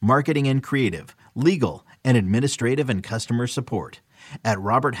 technology, marketing and creative, legal, and administrative and customer support. At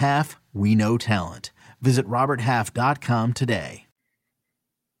Robert Half, we know talent. Visit roberthalf.com today.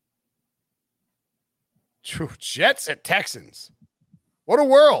 Jets at Texans. What a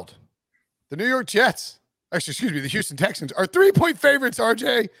world. The New York Jets, actually, excuse me, the Houston Texans are 3-point favorites,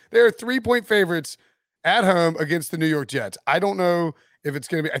 RJ. They're 3-point favorites at home against the New York Jets. I don't know if it's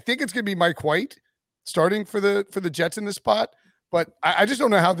going to be, I think it's going to be Mike White starting for the Jets in this spot, but I just don't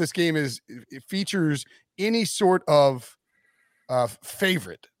know how this game it features any sort of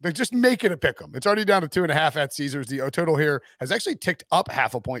favorite, but just make it a pick 'em. It's already down to 2.5 at Caesars. The total here has actually ticked up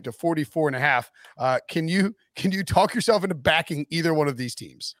 0.5 point to 44.5. Can you talk yourself into backing either one of these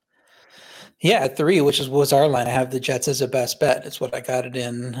teams? Yeah, at 3, which was our line. I have the Jets as a best bet. It's what I got it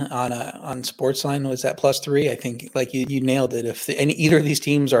in on Sportsline. Was that +3? I think like you nailed it. If either of these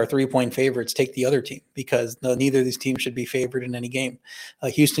teams are 3-point favorites, take the other team because neither of these teams should be favored in any game.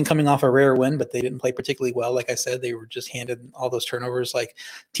 Houston coming off a rare win, but they didn't play particularly well. Like I said, they were just handed all those turnovers. Like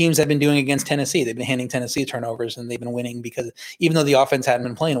teams have been doing against Tennessee, they've been handing Tennessee turnovers and they've been winning because even though the offense hadn't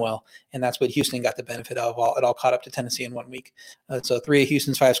been playing well, and that's what Houston got the benefit of. It all caught up to Tennessee in 1 week. So 3 of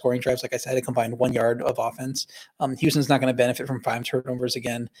Houston's 5 scoring drives, like I said, combined 1 yard of offense. Houston's not going to benefit from 5 turnovers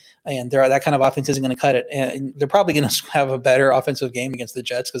again, and that kind of offense isn't going to cut it. And they're probably going to have a better offensive game against the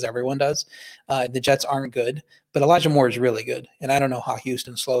Jets because everyone does. The Jets aren't good, but Elijah Moore is really good, and I don't know how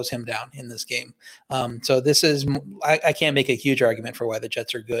Houston slows him down in this game. So this is I can't make a huge argument for why the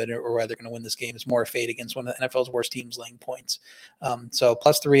Jets are good or why they're going to win this game. It's more a fade against one of the NFL's worst teams laying points. So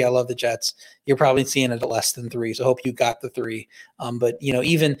 +3, I love the Jets. You're probably seeing it at less than 3, so I hope you got the 3. But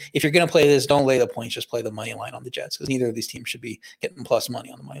even if you're going to play this, don't lay the points, just play the money line on the Jets because neither of these teams should be getting plus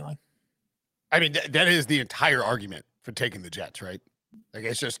money on the money line. I mean, that is the entire argument for taking the Jets, right? Like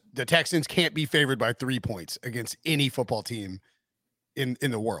it's just the Texans can't be favored by 3 points against any football team in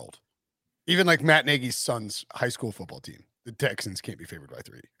the world. Even like Matt Nagy's son's high school football team, the Texans can't be favored by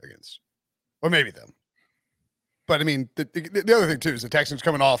 3 against, or maybe them. But I mean, the other thing too is the Texans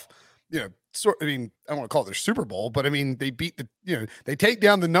coming off, I don't want to call it their Super Bowl, but I mean, they beat they take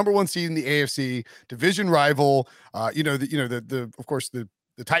down the number 1 seed in the AFC, division rival. Of course, the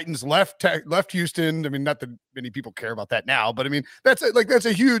Titans left Houston. I mean, not that many people care about that now, but I mean, that's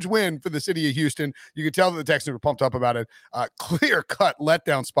a huge win for the city of Houston. You could tell that the Texans were pumped up about it. Clear cut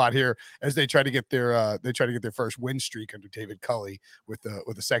letdown spot here as they try to get their first win streak under David Culley with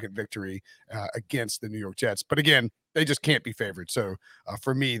a second victory against the New York Jets. But again, they just can't be favored. So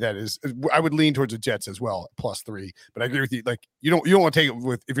for me, I would lean towards the Jets as well, +3. But I agree with you. Like you don't want to take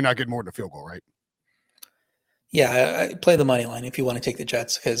it if you're not getting more than a field goal, right? Yeah, I play the money line if you want to take the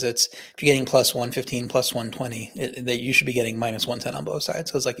Jets because if you're getting +115, +120, you should be getting -110 on both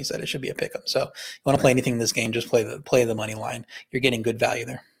sides because, like you said, it should be a pickup. So you want to play anything in this game, just play the money line. You're getting good value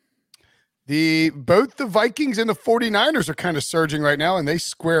there. Both the Vikings and the 49ers are kind of surging right now, and they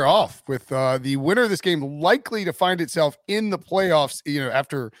square off with the winner of this game likely to find itself in the playoffs,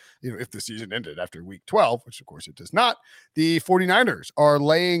 after, if the season ended after week 12, which of course it does not. The 49ers are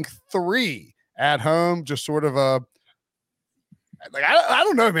laying 3 at home, just sort of I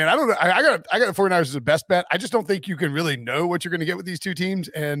don't know, man. I don't know. I got the 49ers as a best bet. I just don't think you can really know what you're going to get with these two teams.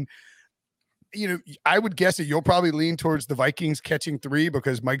 And, I would guess that you'll probably lean towards the Vikings catching 3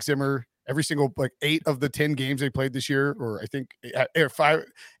 because Mike Zimmer, every single 8 of the 10 games they played this year, or I think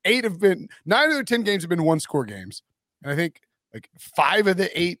 9 of the 10 games have been 1-score games. And I think 5 of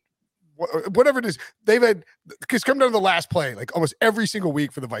the 8, whatever it is, they've had, because come down to the last play, almost every single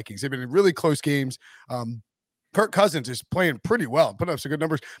week for the Vikings. They've been in really close games. Kirk Cousins is playing pretty well, putting up some good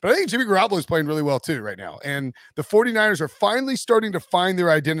numbers, but I think Jimmy Garoppolo is playing really well too right now. And the 49ers are finally starting to find their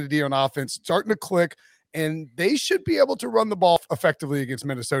identity on offense, starting to click, and they should be able to run the ball effectively against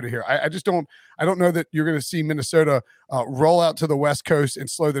Minnesota here. I don't know that you're going to see Minnesota roll out to the West Coast and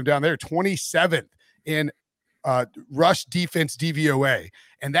slow them down. They're 27th in rush defense DVOA,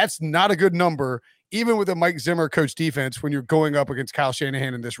 and that's not a good number even with a Mike Zimmer coach defense when you're going up against Kyle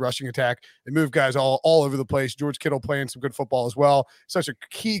Shanahan in this rushing attack. They move guys all over the place. George Kittle playing some good football as well. Such a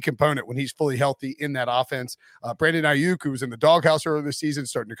key component when he's fully healthy in that offense. Brandon Ayuk, who was in the doghouse earlier this season,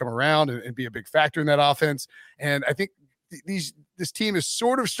 starting to come around and be a big factor in that offense. And I think this team is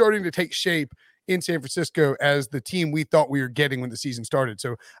sort of starting to take shape in San Francisco as the team we thought we were getting when the season started.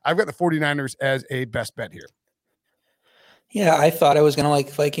 So I've got the 49ers as a best bet here. Yeah, I thought I was going to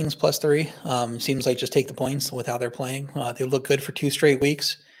like Vikings +3. Seems like just take the points with how they're playing. They look good for 2 straight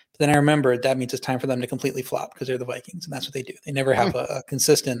weeks. then I remember that means it's time for them to completely flop because they're the Vikings, and that's what they do. They never have a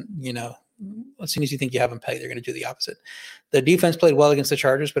consistent, as soon as you think you have them pegged, they're going to do the opposite. The defense played well against the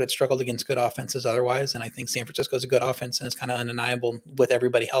Chargers, but it struggled against good offenses otherwise. And I think San Francisco is a good offense, and it's kind of undeniable with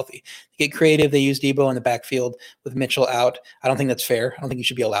everybody healthy. They get creative. They use Debo in the backfield with Mitchell out. I don't think that's fair. I don't think you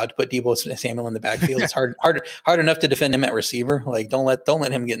should be allowed to put Debo Samuel in the backfield. It's hard enough to defend him at receiver. Like don't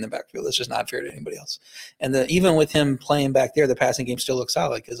let him get in the backfield. It's just not fair to anybody else. And even with him playing back there, the passing game still looks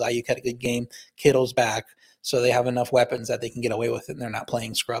solid because Ayuk had a good game. Kittle's back. So they have enough weapons that they can get away with it, and they're not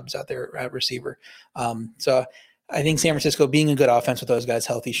playing scrubs out there at receiver. So I think San Francisco being a good offense with those guys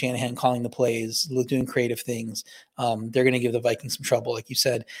healthy, Shanahan calling the plays, doing creative things, they're going to give the Vikings some trouble. Like you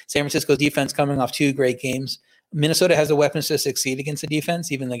said, San Francisco's defense coming off 2 great games. Minnesota has the weapons to succeed against the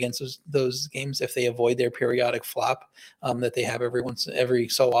defense, even against those games if they avoid their periodic flop that they have every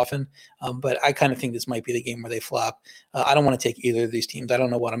so often. But I kind of think this might be the game where they flop. I don't want to take either of these teams. I don't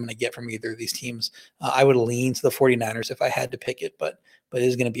know what I'm going to get from either of these teams. I would lean to the 49ers if I had to pick it, but it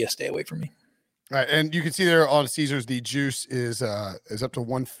is going to be a stay away from me. Right, and you can see there on Caesars, the juice is up to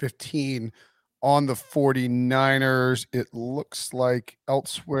 115 on the 49ers. It looks like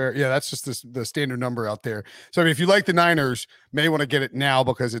elsewhere. Yeah, that's just the standard number out there. So I mean, if you like the Niners, may want to get it now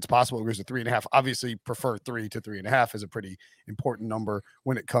because it's possible it goes to 3.5. Obviously, prefer 3 to 3.5 is a pretty important number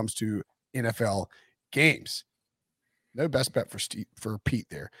when it comes to NFL games. No best bet for Pete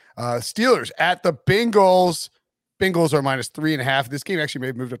there. Steelers at the Bengals. Bengals are minus 3.5. This game actually may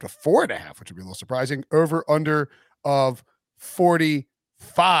have moved up to 4.5, which would be a little surprising. Over under of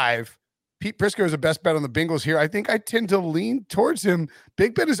 45. Pete Prisco is the best bet on the Bengals here. I think I tend to lean towards him.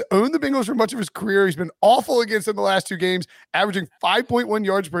 Big Ben has owned the Bengals for much of his career. He's been awful against them the last 2 games, averaging 5.1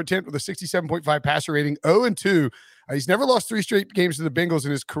 yards per attempt with a 67.5 passer rating, 0-2. He's never lost 3 straight games to the Bengals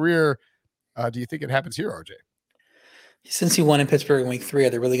in his career. Do you think it happens here, RJ? Since he won in Pittsburgh in week 3, are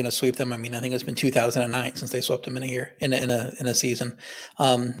they really going to sweep them? I mean, I think it's been 2009 since they swept them in a year, in a season.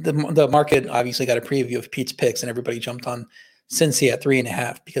 The market obviously got a preview of Pete's picks, and everybody jumped on Cincy at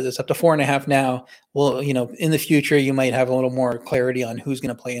 3.5 because it's up to 4.5 now. Well, in the future, you might have a little more clarity on who's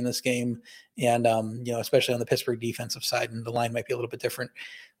going to play in this game, and especially on the Pittsburgh defensive side, and the line might be a little bit different.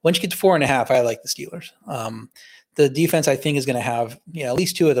 Once you get to 4.5, I like the Steelers. The defense, I think, is going to have at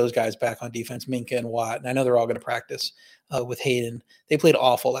least 2 of those guys back on defense, Minka and Watt. And I know they're all going to practice with Hayden. They played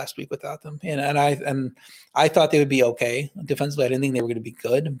awful last week without them, and I thought they would be okay defensively. I didn't think they were going to be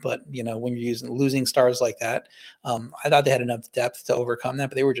good, but when you're losing stars like that, I thought they had enough depth to overcome that.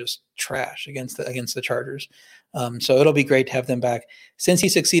 But they were just trash against the Chargers. So it'll be great to have them back. Since he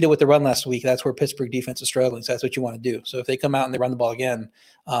succeeded with the run last week, that's where Pittsburgh defense is struggling. So that's what you want to do. So if they come out and they run the ball again,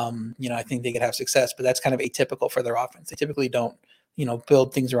 I think they could have success. But that's kind of atypical for their offense. They typically don't,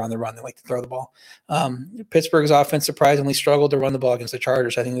 build things around the run. They like to throw the ball. Pittsburgh's offense surprisingly struggled to run the ball against the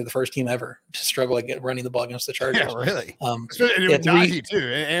Chargers. I think they're the first team ever to struggle at running the ball against the Chargers. Yeah, really. Najee too,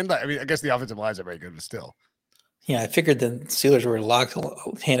 and I mean, I guess the offensive lines are very good, but still. Yeah, I figured the Steelers were locked,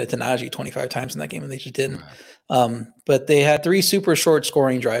 handed to Najee 25 times in that game, and they just didn't. But they had 3 super short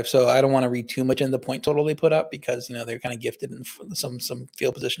scoring drives, so I don't want to read too much into the point total they put up because they're kind of gifted in some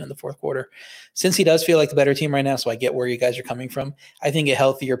field position in the fourth quarter. Since he does feel like the better team right now, so I get where you guys are coming from. I think a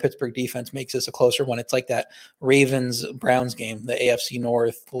healthier Pittsburgh defense makes this a closer one. It's like that Ravens-Browns game, the AFC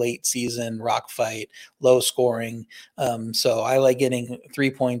North late season rock fight, low scoring. So I like getting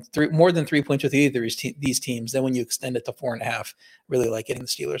more than 3 points with either of these teams. Then when you extend it to 4.5, really like getting the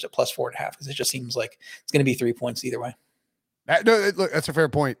Steelers at plus 4.5 because it just seems like it's going to be 3 points either way. Look, that's a fair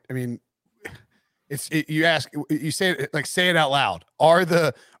point. I mean, you say it out loud. Are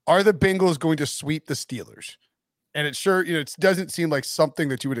the Bengals going to sweep the Steelers? And it doesn't seem like something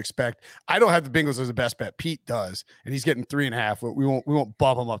that you would expect. I don't have the Bengals as a best bet. Pete does, and he's getting 3.5. We won't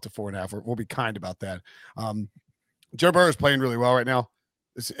bump him up to 4.5. We'll be kind about that. Joe Burrow is playing really well right now.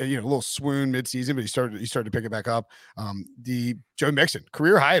 It's a little swoon midseason, but he started to pick it back up. The Joe Mixon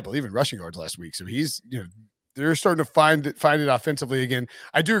career high, I believe, in rushing yards last week. So he's they're starting to find it offensively again.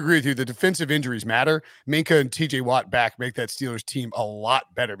 I do agree with you. The defensive injuries matter. Minka and TJ Watt back make that Steelers team a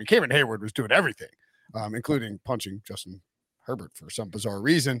lot better. I mean, Cameron Hayward was doing everything, including punching Justin Herbert for some bizarre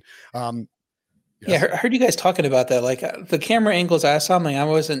reason. Yeah, I heard you guys talking about that. Like the camera angles I saw, I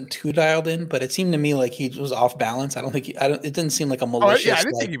wasn't too dialed in, but it seemed to me like he was off balance. It didn't seem like a malicious. I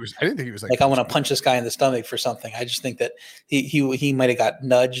didn't think he was like I want to punch this guy in the stomach for something. I just think that he might have got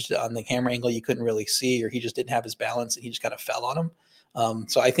nudged on the camera angle you couldn't really see, or he just didn't have his balance and he just kind of fell on him.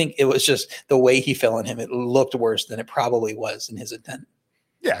 So I think it was just the way he fell on him. It looked worse than it probably was in his intent.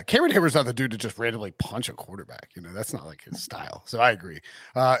 Yeah, Cameron Hayward's not the dude to just randomly punch a quarterback. That's not like his style. So I agree.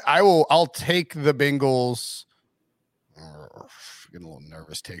 I'll take the Bengals. getting a little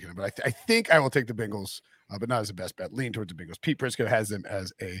nervous taking it, but I think I will take the Bengals, but not as a best bet. Lean towards the Bengals. Pete Prisco has them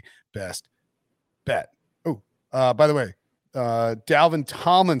as a best bet. Oh, by the way, Dalvin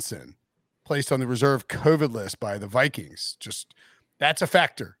Tomlinson placed on the reserve COVID list by the Vikings. Just that's a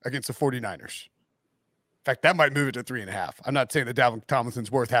factor against the 49ers. In fact, that might move it to 3.5. I'm not saying that Dalvin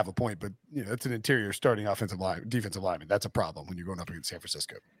Tomlinson's worth half a point, but it's an interior starting defensive lineman. That's a problem when you're going up against San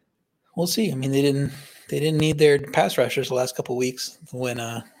Francisco. We'll see. I mean, they didn't need their pass rushers the last couple of weeks when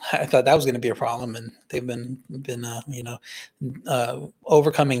I thought that was going to be a problem, and they've been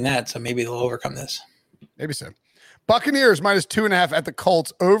overcoming that. So maybe they'll overcome this. Maybe so. Buccaneers -2.5 at the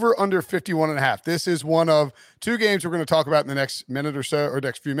Colts, over under 51.5. This is one of two games we're going to talk about in the next minute or so, or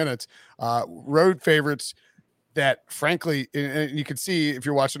next few minutes. Road favorites that, frankly, and you can see if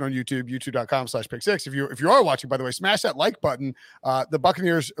you're watching on YouTube, youtube.com/pick6. If you are watching, by the way, smash that like button. The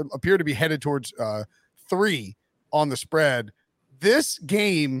Buccaneers appear to be headed towards 3 on the spread. This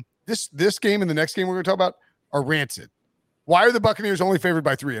game and the next game we're going to talk about are rancid. Why are the Buccaneers only favored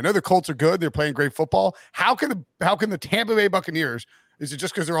by 3? I know the Colts are good. They're playing great football. How can the Tampa Bay Buccaneers, is it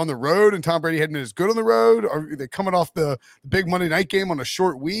just because they're on the road and Tom Brady hadn't been as good on the road? Or are they coming off the big Monday night game on a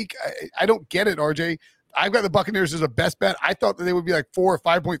short week? I don't get it, RJ. I've got the Buccaneers as a best bet. I thought that they would be like 4 or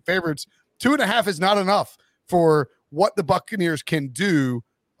 5 point favorites. 2.5 is not enough for what the Buccaneers can do.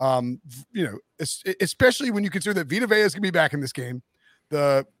 Especially when you consider that Vita Vea is going to be back in this game.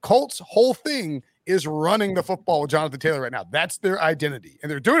 The Colts' whole thing is running the football with Jonathan Taylor right now. That's their identity,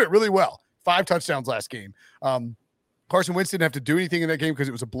 and they're doing it really well. 5 touchdowns last game. Carson Wentz didn't have to do anything in that game because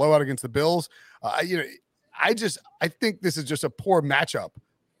it was a blowout against the Bills. I think this is just a poor matchup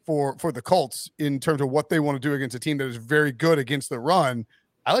for the Colts in terms of what they want to do against a team that is very good against the run.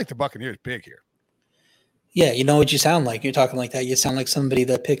 I like the Buccaneers big here. Yeah, you know what you sound like. You're talking like that. You sound like somebody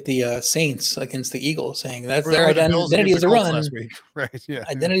that picked the Saints against the Eagles, saying that's their identity is the run. Right? Yeah,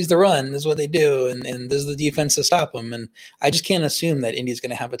 identity is the run. This is what they do, and this is the defense to stop them. And I just can't assume that Indy's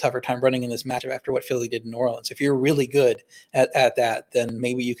going to have a tougher time running in this matchup after what Philly did in New Orleans. If you're really good at that, then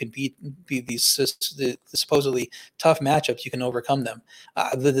maybe you can beat these the supposedly tough matchups. You can overcome them.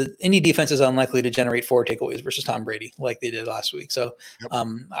 The Indy defense is unlikely to generate 4 takeaways versus Tom Brady like they did last week. So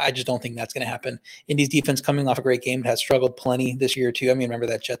I just don't think that's going to happen. Indy's defense coming off a great game has struggled plenty this year too. I mean, remember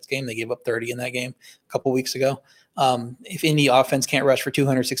that Jets game? They gave up 30 in that game a couple weeks ago. If Indy offense can't rush for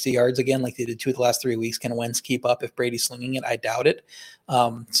 260 yards again, like they did 2 of the last 3 weeks, can Wentz keep up if Brady's slinging it? I doubt it.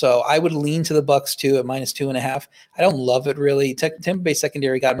 So I would lean to the Bucs too at -2.5. I don't love it really. Tampa Bay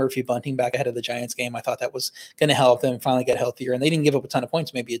secondary got Murphy Bunting back ahead of the Giants game. I thought that was going to help them finally get healthier, and they didn't give up a ton of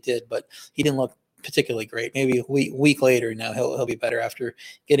points. Maybe it did, but he didn't look particularly great. Maybe a week later now he'll be better after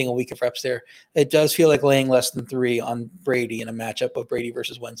getting a week of reps there. It does feel like laying less than 3 on Brady in a matchup of Brady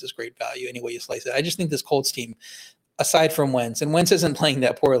versus Wentz is great value any way you slice it. I just think this Colts team, aside from Wentz, and Wentz isn't playing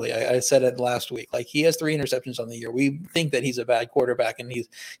that poorly. I said it last week. Like, he has 3 interceptions on the year. We think that he's a bad quarterback and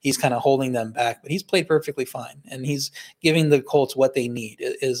he's kind of holding them back, but he's played perfectly fine. And he's giving the Colts what they need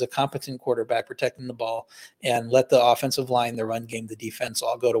is a competent quarterback protecting the ball, and let the offensive line, the run game, the defense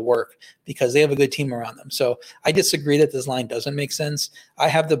all go to work because they have a good team around them. So I disagree that this line doesn't make sense. I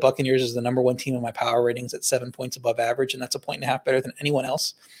have the Buccaneers as the number 1 team in my power ratings at 7 points above average, and that's 1.5 points better than anyone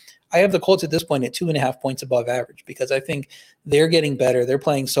else. I have the Colts at this point at 2.5 points above average because I think they're getting better. They're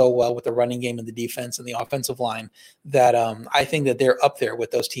playing so well with the running game and the defense and the offensive line that I think that they're up there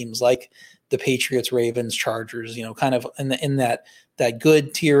with those teams like the Patriots, Ravens, Chargers, kind of in that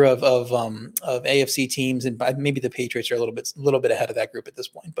good tier of AFC teams, and maybe the Patriots are a little bit ahead of that group at this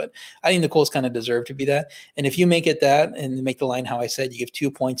point. But I think the Colts kind of deserve to be that. And if you make it that and make the line how I said, you give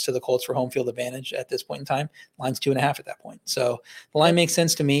 2 points to the Colts for home field advantage at this point in time. Line's 2.5 at that point. So the line makes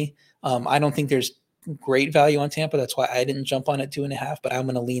sense to me. I don't think there's great value on Tampa. That's why I didn't jump on at 2.5, but I'm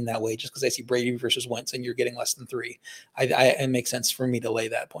going to lean that way just because I see Brady versus Wentz and you're getting less than 3. It makes sense for me to lay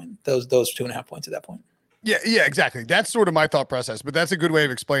that point, those 2.5 points at that point. Yeah, exactly. That's sort of my thought process, but that's a good way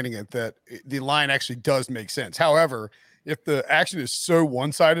of explaining it, that the line actually does make sense. However, if the action is so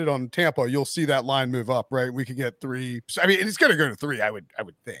one-sided on Tampa, you'll see that line move up, right? We could get 3. I mean, it's going to go to 3, I would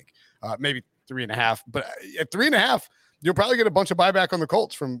think. Maybe 3.5, but at 3.5, you'll probably get a bunch of buyback on the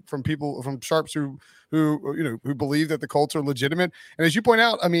Colts from people, from sharps who believe that the Colts are legitimate. And as you point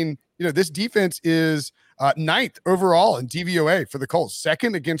out, I mean, this defense is 9th overall in DVOA for the Colts,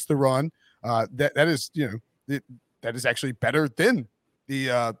 2nd against the run. That is actually better than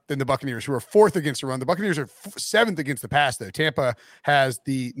the Buccaneers, who are 4th against the run. The Buccaneers are 7th against the pass, though. Tampa has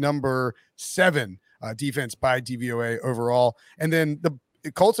the number 7 defense by DVOA overall, and then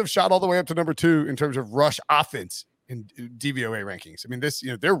the Colts have shot all the way up to number 2 in terms of rush offense in DVOA rankings. I mean,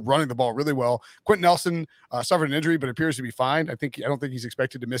 they're running the ball really well. Quentin Nelson suffered an injury, but appears to be fine. I don't think he's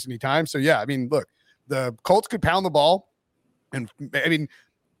expected to miss any time. So yeah, I mean, look, the Colts could pound the ball, and I mean,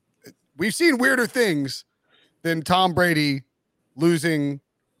 we've seen weirder things than Tom Brady losing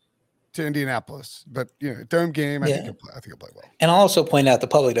to Indianapolis, but dome game. I think he'll play well. And I'll also point out the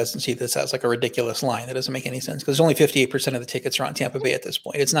public doesn't see this as like a ridiculous line. That doesn't make any sense because only 58% of the tickets are on Tampa Bay at this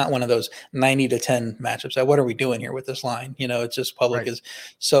point. It's not one of those 90-10 matchups. What are we doing here with this line? It's just public is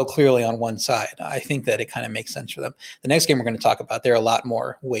so clearly on one side. I think that it kind of makes sense for them. The next game we're going to talk about, they're a lot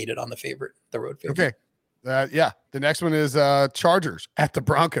more weighted on the road favorite. Okay. The next one is Chargers at the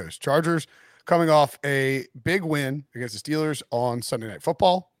Broncos. Chargers coming off a big win against the Steelers on Sunday Night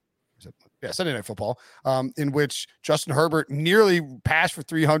Football. Sunday Night Football, in which Justin Herbert nearly passed for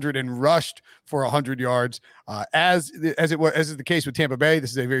 300 and rushed for 100 yards. As is the case with Tampa Bay, this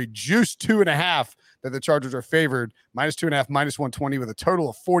is a very juiced 2.5 that the Chargers are favored, -2.5, -120 with a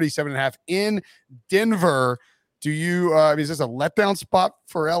total of 47.5 in Denver. Do you? Is this a letdown spot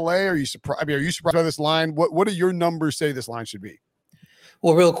for LA? Are you surprised? Are you surprised by this line? What do your numbers say this line should be?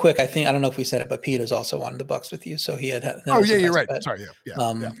 Well, real quick, I don't know if we said it, but Pete is also on the Bucks with you, so he had. You're right. Bet. Sorry,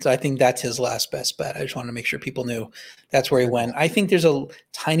 yeah. So I think that's his last best bet. I just wanted to make sure people knew that's where he went. I think there's a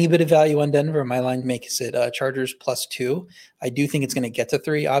tiny bit of value on Denver. My line makes it Chargers +2. I do think it's going to get to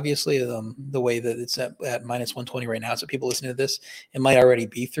 3. Obviously, the way that it's at -120 right now. So people listening to this, it might already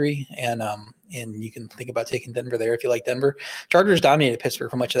be 3, and you can think about taking Denver there if you like Denver. Chargers dominated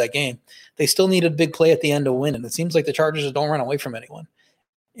Pittsburgh for much of that game. They still need a big play at the end to win, and it seems like the Chargers don't run away from anyone.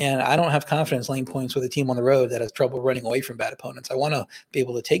 And I don't have confidence laying points with a team on the road that has trouble running away from bad opponents. I want to be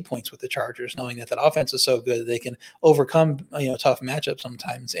able to take points with the Chargers, knowing that offense is so good that they can overcome tough matchups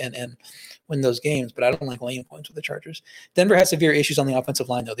sometimes and win those games. But I don't like laying points with the Chargers. Denver has severe issues on the offensive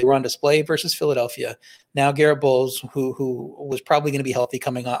line, though. They were on display versus Philadelphia. Now Garrett Bowles, who was probably going to be healthy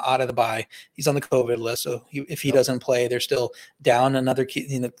coming out of the bye, he's on the COVID list. So if he doesn't play, they're still down another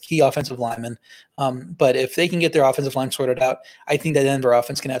key offensive lineman. But if they can get their offensive line sorted out, I think that Denver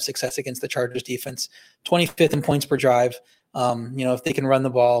offense can have success against the Chargers defense. 25th in points per drive. If they can run the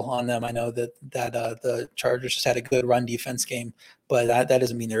ball on them, I know that the Chargers just had a good run defense game, but that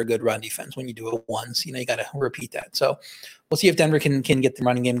doesn't mean they're a good run defense when you do it once. You got to repeat that. So we'll see if Denver can get the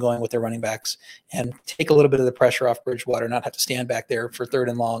running game going with their running backs and take a little bit of the pressure off Bridgewater, not have to stand back there for 3rd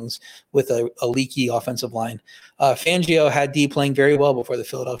and longs with a leaky offensive line. Fangio had D playing very well before the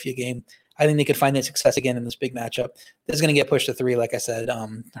Philadelphia game. I think they could find that success again in this big matchup. This is going to get pushed to 3, like I said.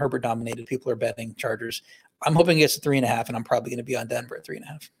 Herbert dominated. People are betting Chargers. I'm hoping it gets to 3.5, and I'm probably going to be on Denver at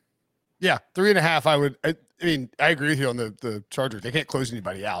 3.5. Yeah, 3.5. I agree with you on the Chargers. They can't close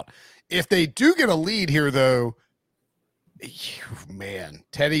anybody out. If they do get a lead here, though, man,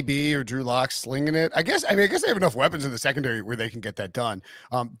 Teddy B or Drew Lock slinging it. I guess they have enough weapons in the secondary where they can get that done.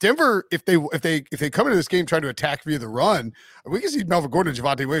 Denver, if they come into this game trying to attack via the run, we can see Melvin Gordon and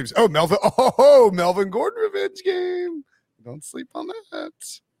Javonte Williams. Melvin Gordon revenge game. Don't sleep on that.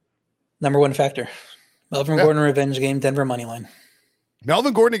 Number 1 factor. Melvin Gordon revenge game, Denver money line.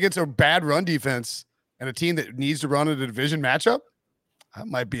 Melvin Gordon against a bad run defense and a team that needs to run in a division matchup. That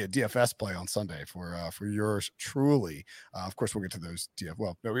might be a DFS play on Sunday for yours truly. Of course, we'll get to those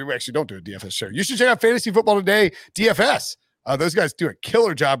Well, no, we actually don't do a DFS show. You should check out Fantasy Football Today DFS. Those guys do a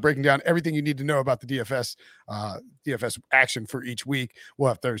killer job breaking down everything you need to know about the DFS action for each week. We'll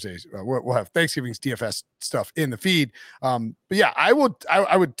have Thursdays. We'll have Thanksgiving's DFS stuff in the feed. But yeah, I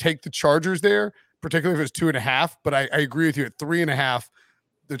would take the Chargers there, particularly if it's 2.5. But I agree with you at 3.5.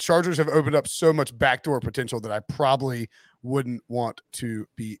 The Chargers have opened up so much backdoor potential that I probably wouldn't want to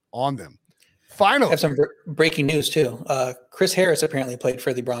be on them. Finally, I have some breaking news too. Chris Harris apparently played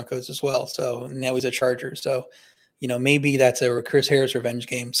for the Broncos as well, so now he's a Charger. So, maybe that's a Chris Harris revenge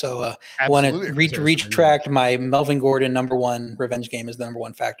game. So, I want to retract my Melvin Gordon number 1 revenge game is the number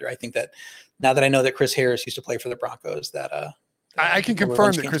 1 factor. I think that now that I know that Chris Harris used to play for the Broncos, that I can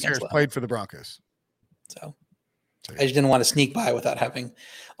confirm that Chris Harris played for the Broncos. So I just didn't want to sneak by without having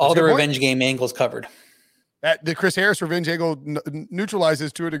all the revenge game angles covered. The Chris Harris revenge angle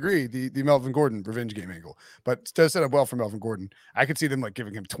neutralizes to a degree the Melvin Gordon revenge game angle, but does set up well for Melvin Gordon. I could see them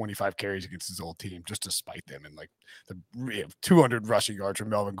giving him 25 carries against his old team just to spite them and the 200 rushing yards from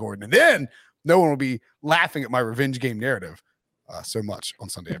Melvin Gordon. And then no one will be laughing at my revenge game narrative so much on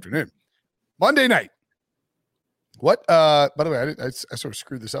Sunday afternoon. Monday night. What, by the way, I sort of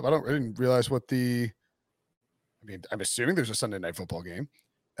screwed this up. I didn't realize I'm assuming there's a Sunday night football game.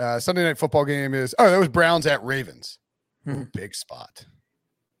 Sunday night football game that was Browns at Ravens. Ooh, big spot.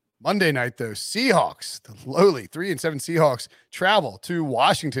 Monday night, though, Seahawks, the lowly 3-7 Seahawks, travel to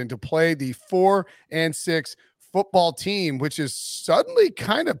Washington to play the 4-6 football team, which is suddenly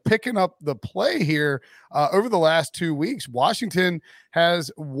kind of picking up the play here over the last 2 weeks. Washington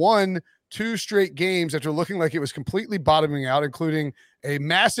has won 2 straight games after looking like it was completely bottoming out, including a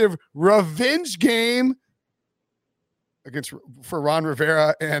massive revenge game for Ron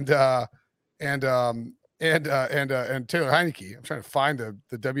Rivera and Taylor Heineke. I'm trying to find the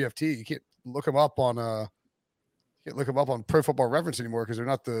WFT. You can't look them up on Pro Football Reference anymore because they're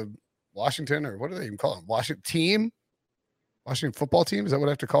not the Washington, or what do they even call them? Washington football team. Is that what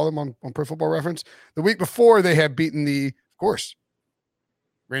I have to call them on Pro Football Reference? The week before, they had beaten the, of course,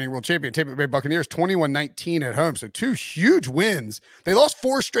 reigning world champion Tampa Bay Buccaneers 21-19 at home. So 2 huge wins. They lost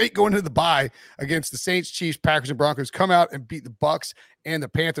 4 straight going into the bye against the Saints, Chiefs, Packers, and Broncos. Come out and beat the Bucs and the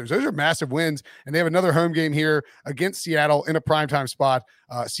Panthers. Those are massive wins. And they have another home game here against Seattle in a primetime spot.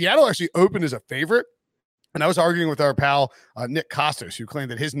 Seattle actually opened as a favorite. And I was arguing with our pal, Nick Costos, who claimed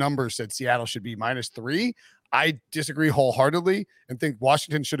that his numbers said Seattle should be -3. I disagree wholeheartedly and think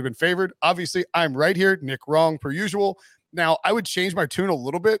Washington should have been favored. Obviously, I'm right here. Nick wrong, per usual. Now, I would change my tune a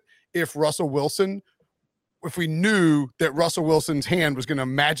little bit if we knew that Russell Wilson's hand was going to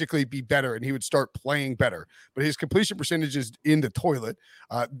magically be better and he would start playing better. But his completion percentage is in the toilet.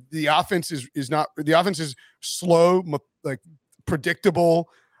 The offense is slow, like predictable,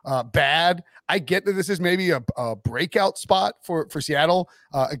 bad. I get that this is maybe a breakout spot for Seattle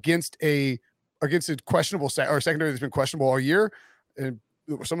against a questionable secondary that's been questionable all year, and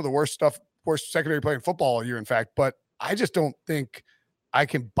some of the worst secondary play in football all year, in fact. But I just don't think I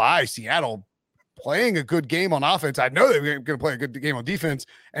can buy Seattle playing a good game on offense. I know they're going to play a good game on defense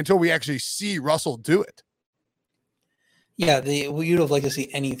until we actually see Russell do it. Yeah, you'd have liked to see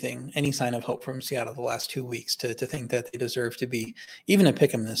any sign of hope from Seattle the last 2 weeks to think that they deserve to be even a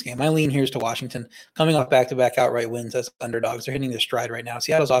pick 'em in this game. My lean here is to Washington, coming off back-to-back outright wins as underdogs. They're hitting their stride right now.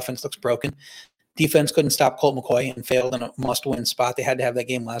 Seattle's offense looks broken. Defense couldn't stop Colt McCoy and failed in a must-win spot. They had to have that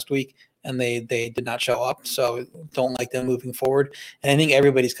game last week, and they did not show up. So don't like them moving forward. And I think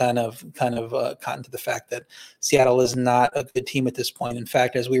everybody's kind of cotton to the fact that Seattle is not a good team at this point. In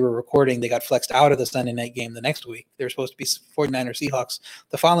fact, as we were recording, they got flexed out of the Sunday night game the next week. They were supposed to be 49ers Seahawks.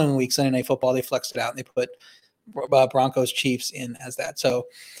 The following week, Sunday Night Football, they flexed it out and they put Broncos Chiefs in as that. So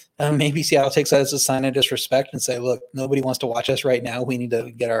maybe Seattle takes that as a sign of disrespect and say, look, nobody wants to watch us right now. We need to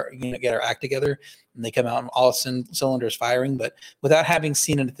get our act together. And they come out and all cylinders firing. But without having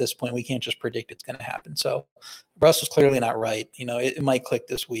seen it at this point, we can't just predict it's going to happen. So Russell's clearly not right. It might click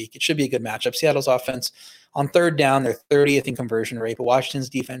this week. It should be a good matchup. Seattle's offense on third down, they're 30th in conversion rate, but Washington's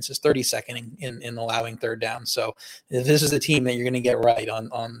defense is 32nd in allowing third down. So if this is the team that you're going to get right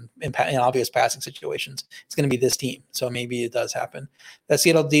in obvious passing situations, it's going to be this team. So maybe it does happen. That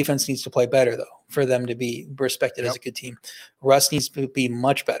Seattle defense needs to play better, though, for them to be respected as a good team. Russ needs to be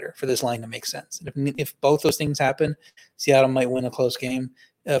much better for this line to make sense. And if both those things happen, Seattle might win a close game.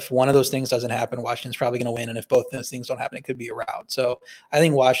 If one of those things doesn't happen, Washington's probably going to win. And if both those things don't happen, it could be a rout. So I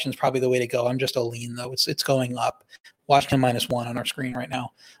think Washington's probably the way to go. I'm just a lean, though. It's going up. Washington -1 on our screen right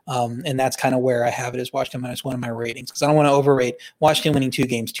now. And that's kind of where I have it, is Washington -1 in my ratings, because I don't want to overrate Washington winning 2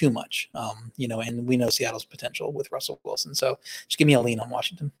 games too much. And we know Seattle's potential with Russell Wilson. So just give me a lean on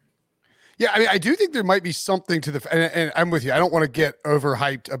Washington. Yeah, I mean, I do think there might be something to and I'm with you. I don't want to get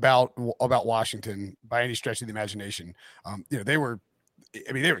overhyped about Washington by any stretch of the imagination. They were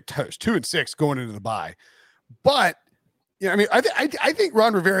toast, 2-6 going into the bye. But I think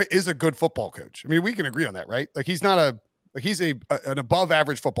Ron Rivera is a good football coach. I mean, we can agree on that, right? Like he's an above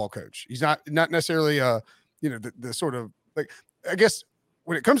average football coach. He's not necessarily the sort of, like, I guess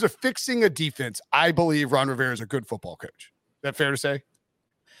when it comes to fixing a defense, I believe Ron Rivera is a good football coach. Is that fair to say?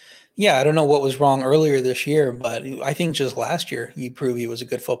 Yeah, I don't know what was wrong earlier this year, but I think just last year he proved he was a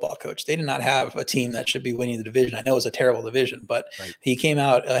good football coach. They did not have a team that should be winning the division. I know it was a terrible division, but He came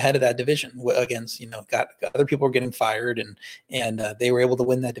out ahead of that division against, got other people were getting fired, and they were able to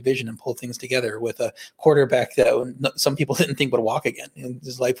win that division and pull things together with a quarterback that some people didn't think would walk again.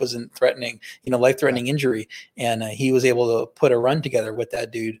 His life wasn't threatening, life-threatening injury, and he was able to put a run together with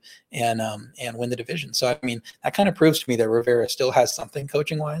that dude and win the division. So, I mean, that kind of proves to me that Rivera still has something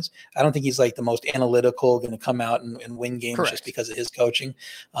coaching-wise. I don't think he's like the most analytical, going to come out and win games just because of his coaching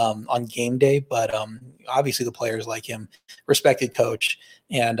on game day. But obviously the players like him, respected coach.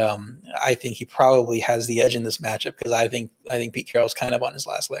 And I think he probably has the edge in this matchup, because I think Pete Carroll's kind of on his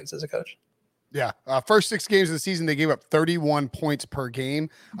last legs as a coach. Yeah. First 6 games of the season, they gave up 31 points per game.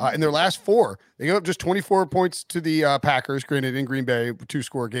 In their last 4, they gave up just 24 points to the Packers, granted in Green Bay,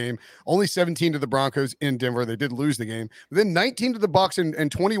 2-score game, only 17 to the Broncos in Denver. They did lose the game, but then 19 to the Bucs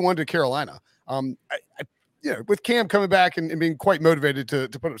and 21 to Carolina. with Cam coming back and being quite motivated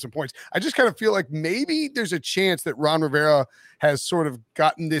to put up some points, I just kind of feel like maybe there's a chance that Ron Rivera has sort of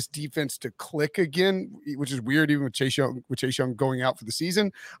gotten this defense to click again, which is weird, even with Chase Young going out for the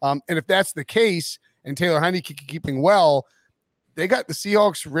season. And if that's the case, and Taylor Heineke keeping well, they got the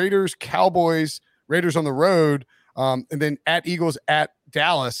Seahawks, Raiders, Cowboys, Raiders on the road, and then at Eagles, at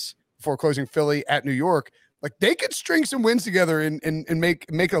Dallas before closing Philly, at New York. Like they could string some wins together and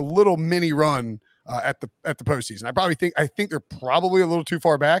make a little mini run at the postseason. I think they're probably a little too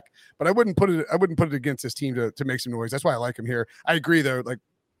far back, but I wouldn't put it against this team to make some noise. That's why I like them here. I agree though. Like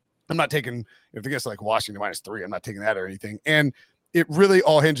I'm not taking, if it gets like Washington -3, I'm not taking that or anything. And it really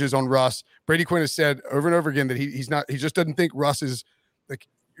all hinges on Russ. Brady Quinn has said over and over again that he just doesn't think Russ is like,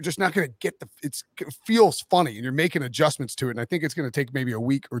 you're just not going to get it feels funny and you're making adjustments to it. And I think it's going to take maybe a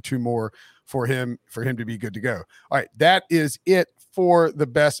week or two more for him to be good to go. All right. That is it for the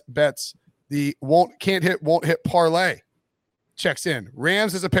best bets. The won't hit parlay checks in.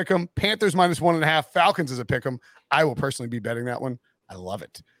 Rams is a pick 'em, Panthers -1.5, Falcons is a pick 'em. I will personally be betting that one. I love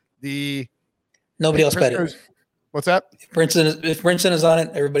it. Nobody else bet it. What's that? If Brinson is on it,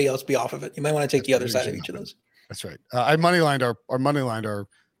 everybody else be off of it. You might want to take the other side of each of those. That's right. I moneylined our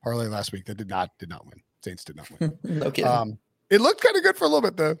parlay last week. That did not win. Saints did not win. No kidding. It looked kind of good for a little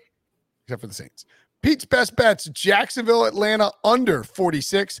bit though, except for the Saints. Pete's best bets: Jacksonville, Atlanta under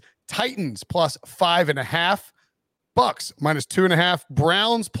 46, Titans +5.5, Bucks -2.5,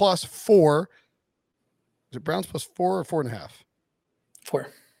 Browns +4. Is it Browns +4 or 4.5?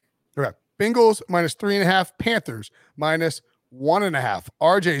 4. Okay. Bengals -3.5, Panthers -1.5.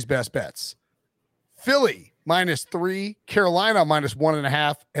 RJ's best bets: Philly -3, Carolina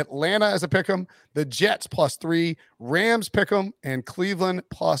 -1.5, Atlanta as a pick'em, the Jets +3, Rams pick'em, and Cleveland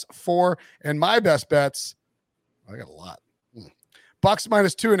 +4. And my best bets, I got a lot. Bucks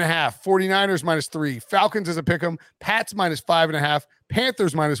 -2.5, 49ers -3, Falcons as a pick'em, Pats -5.5,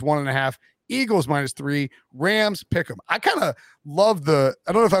 Panthers -1.5, Eagles -3, Rams pick'em. I kind of love I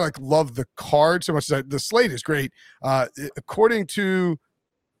don't know if I love the card so much as the slate is great. According to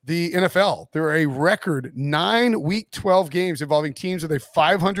the NFL, there are a record 9 Week 12 games involving teams with a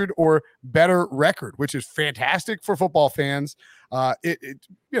 500 or better record, which is fantastic for football fans.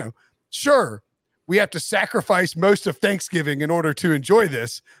 Sure, we have to sacrifice most of Thanksgiving in order to enjoy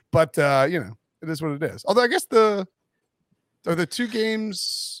this, but it is what it is. Although I guess are there two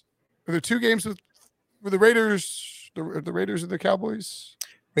games with the Raiders, the Raiders and the Cowboys?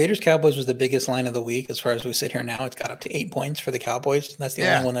 Raiders Cowboys was the biggest line of the week as far as we sit here now. It's got up to 8 points for the Cowboys. That's the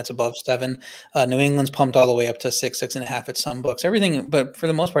only one that's above 7. New England's pumped all the way up to 6.5 at some books. Everything, but for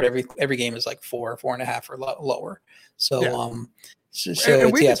the most part, every game is like 4, 4.5 or lower. So, it's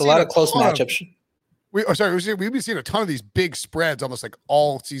a lot of close matchups. We've been seeing a ton of these big spreads almost like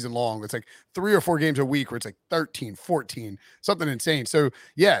all season long. It's like 3 or 4 games a week where it's like 13, 14, something insane. So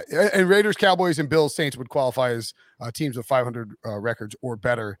yeah, and Raiders, Cowboys, and Bills, Saints would qualify as teams with 500 records or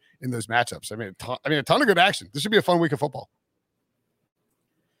better in those matchups. I mean, a ton of good action. This should be a fun week of football.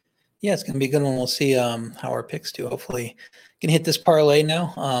 Yeah, it's going to be a good one. We'll see how our picks do. Hopefully can hit this parlay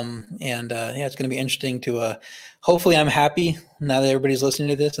now. It's going to be interesting to hopefully I'm happy now that everybody's listening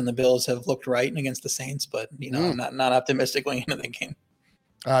to this and the Bills have looked right against the Saints, but I'm not optimistic going into the game.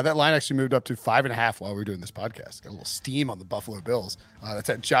 That line actually moved up to 5.5 while we were doing this podcast. Got a little steam on the Buffalo Bills. That's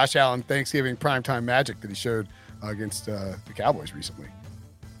at Josh Allen Thanksgiving primetime magic that he showed against the Cowboys recently.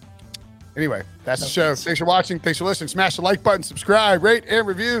 Anyway, that's the show. Thanks for watching. Thanks for listening. Smash the like button, subscribe, rate, and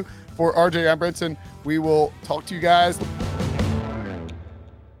review. For RJ, I'm Brinson. We will talk to you guys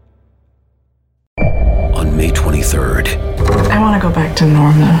on May 23rd. I want to go back to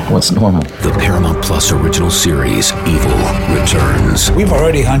normal. What's normal? The Paramount Plus original series, Evil, returns. We've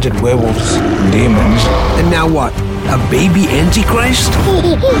already hunted werewolves, demons. And now what? A baby Antichrist?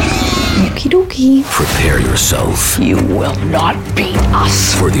 Okie dokie. Prepare yourself. You will not beat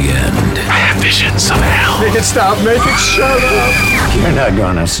us. For the end. I have visions of hell. Make it stop. Make it shut up. You're not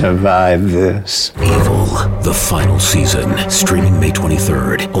gonna survive this. Evil, the final season. Streaming May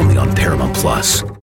 23rd, only on Paramount Plus.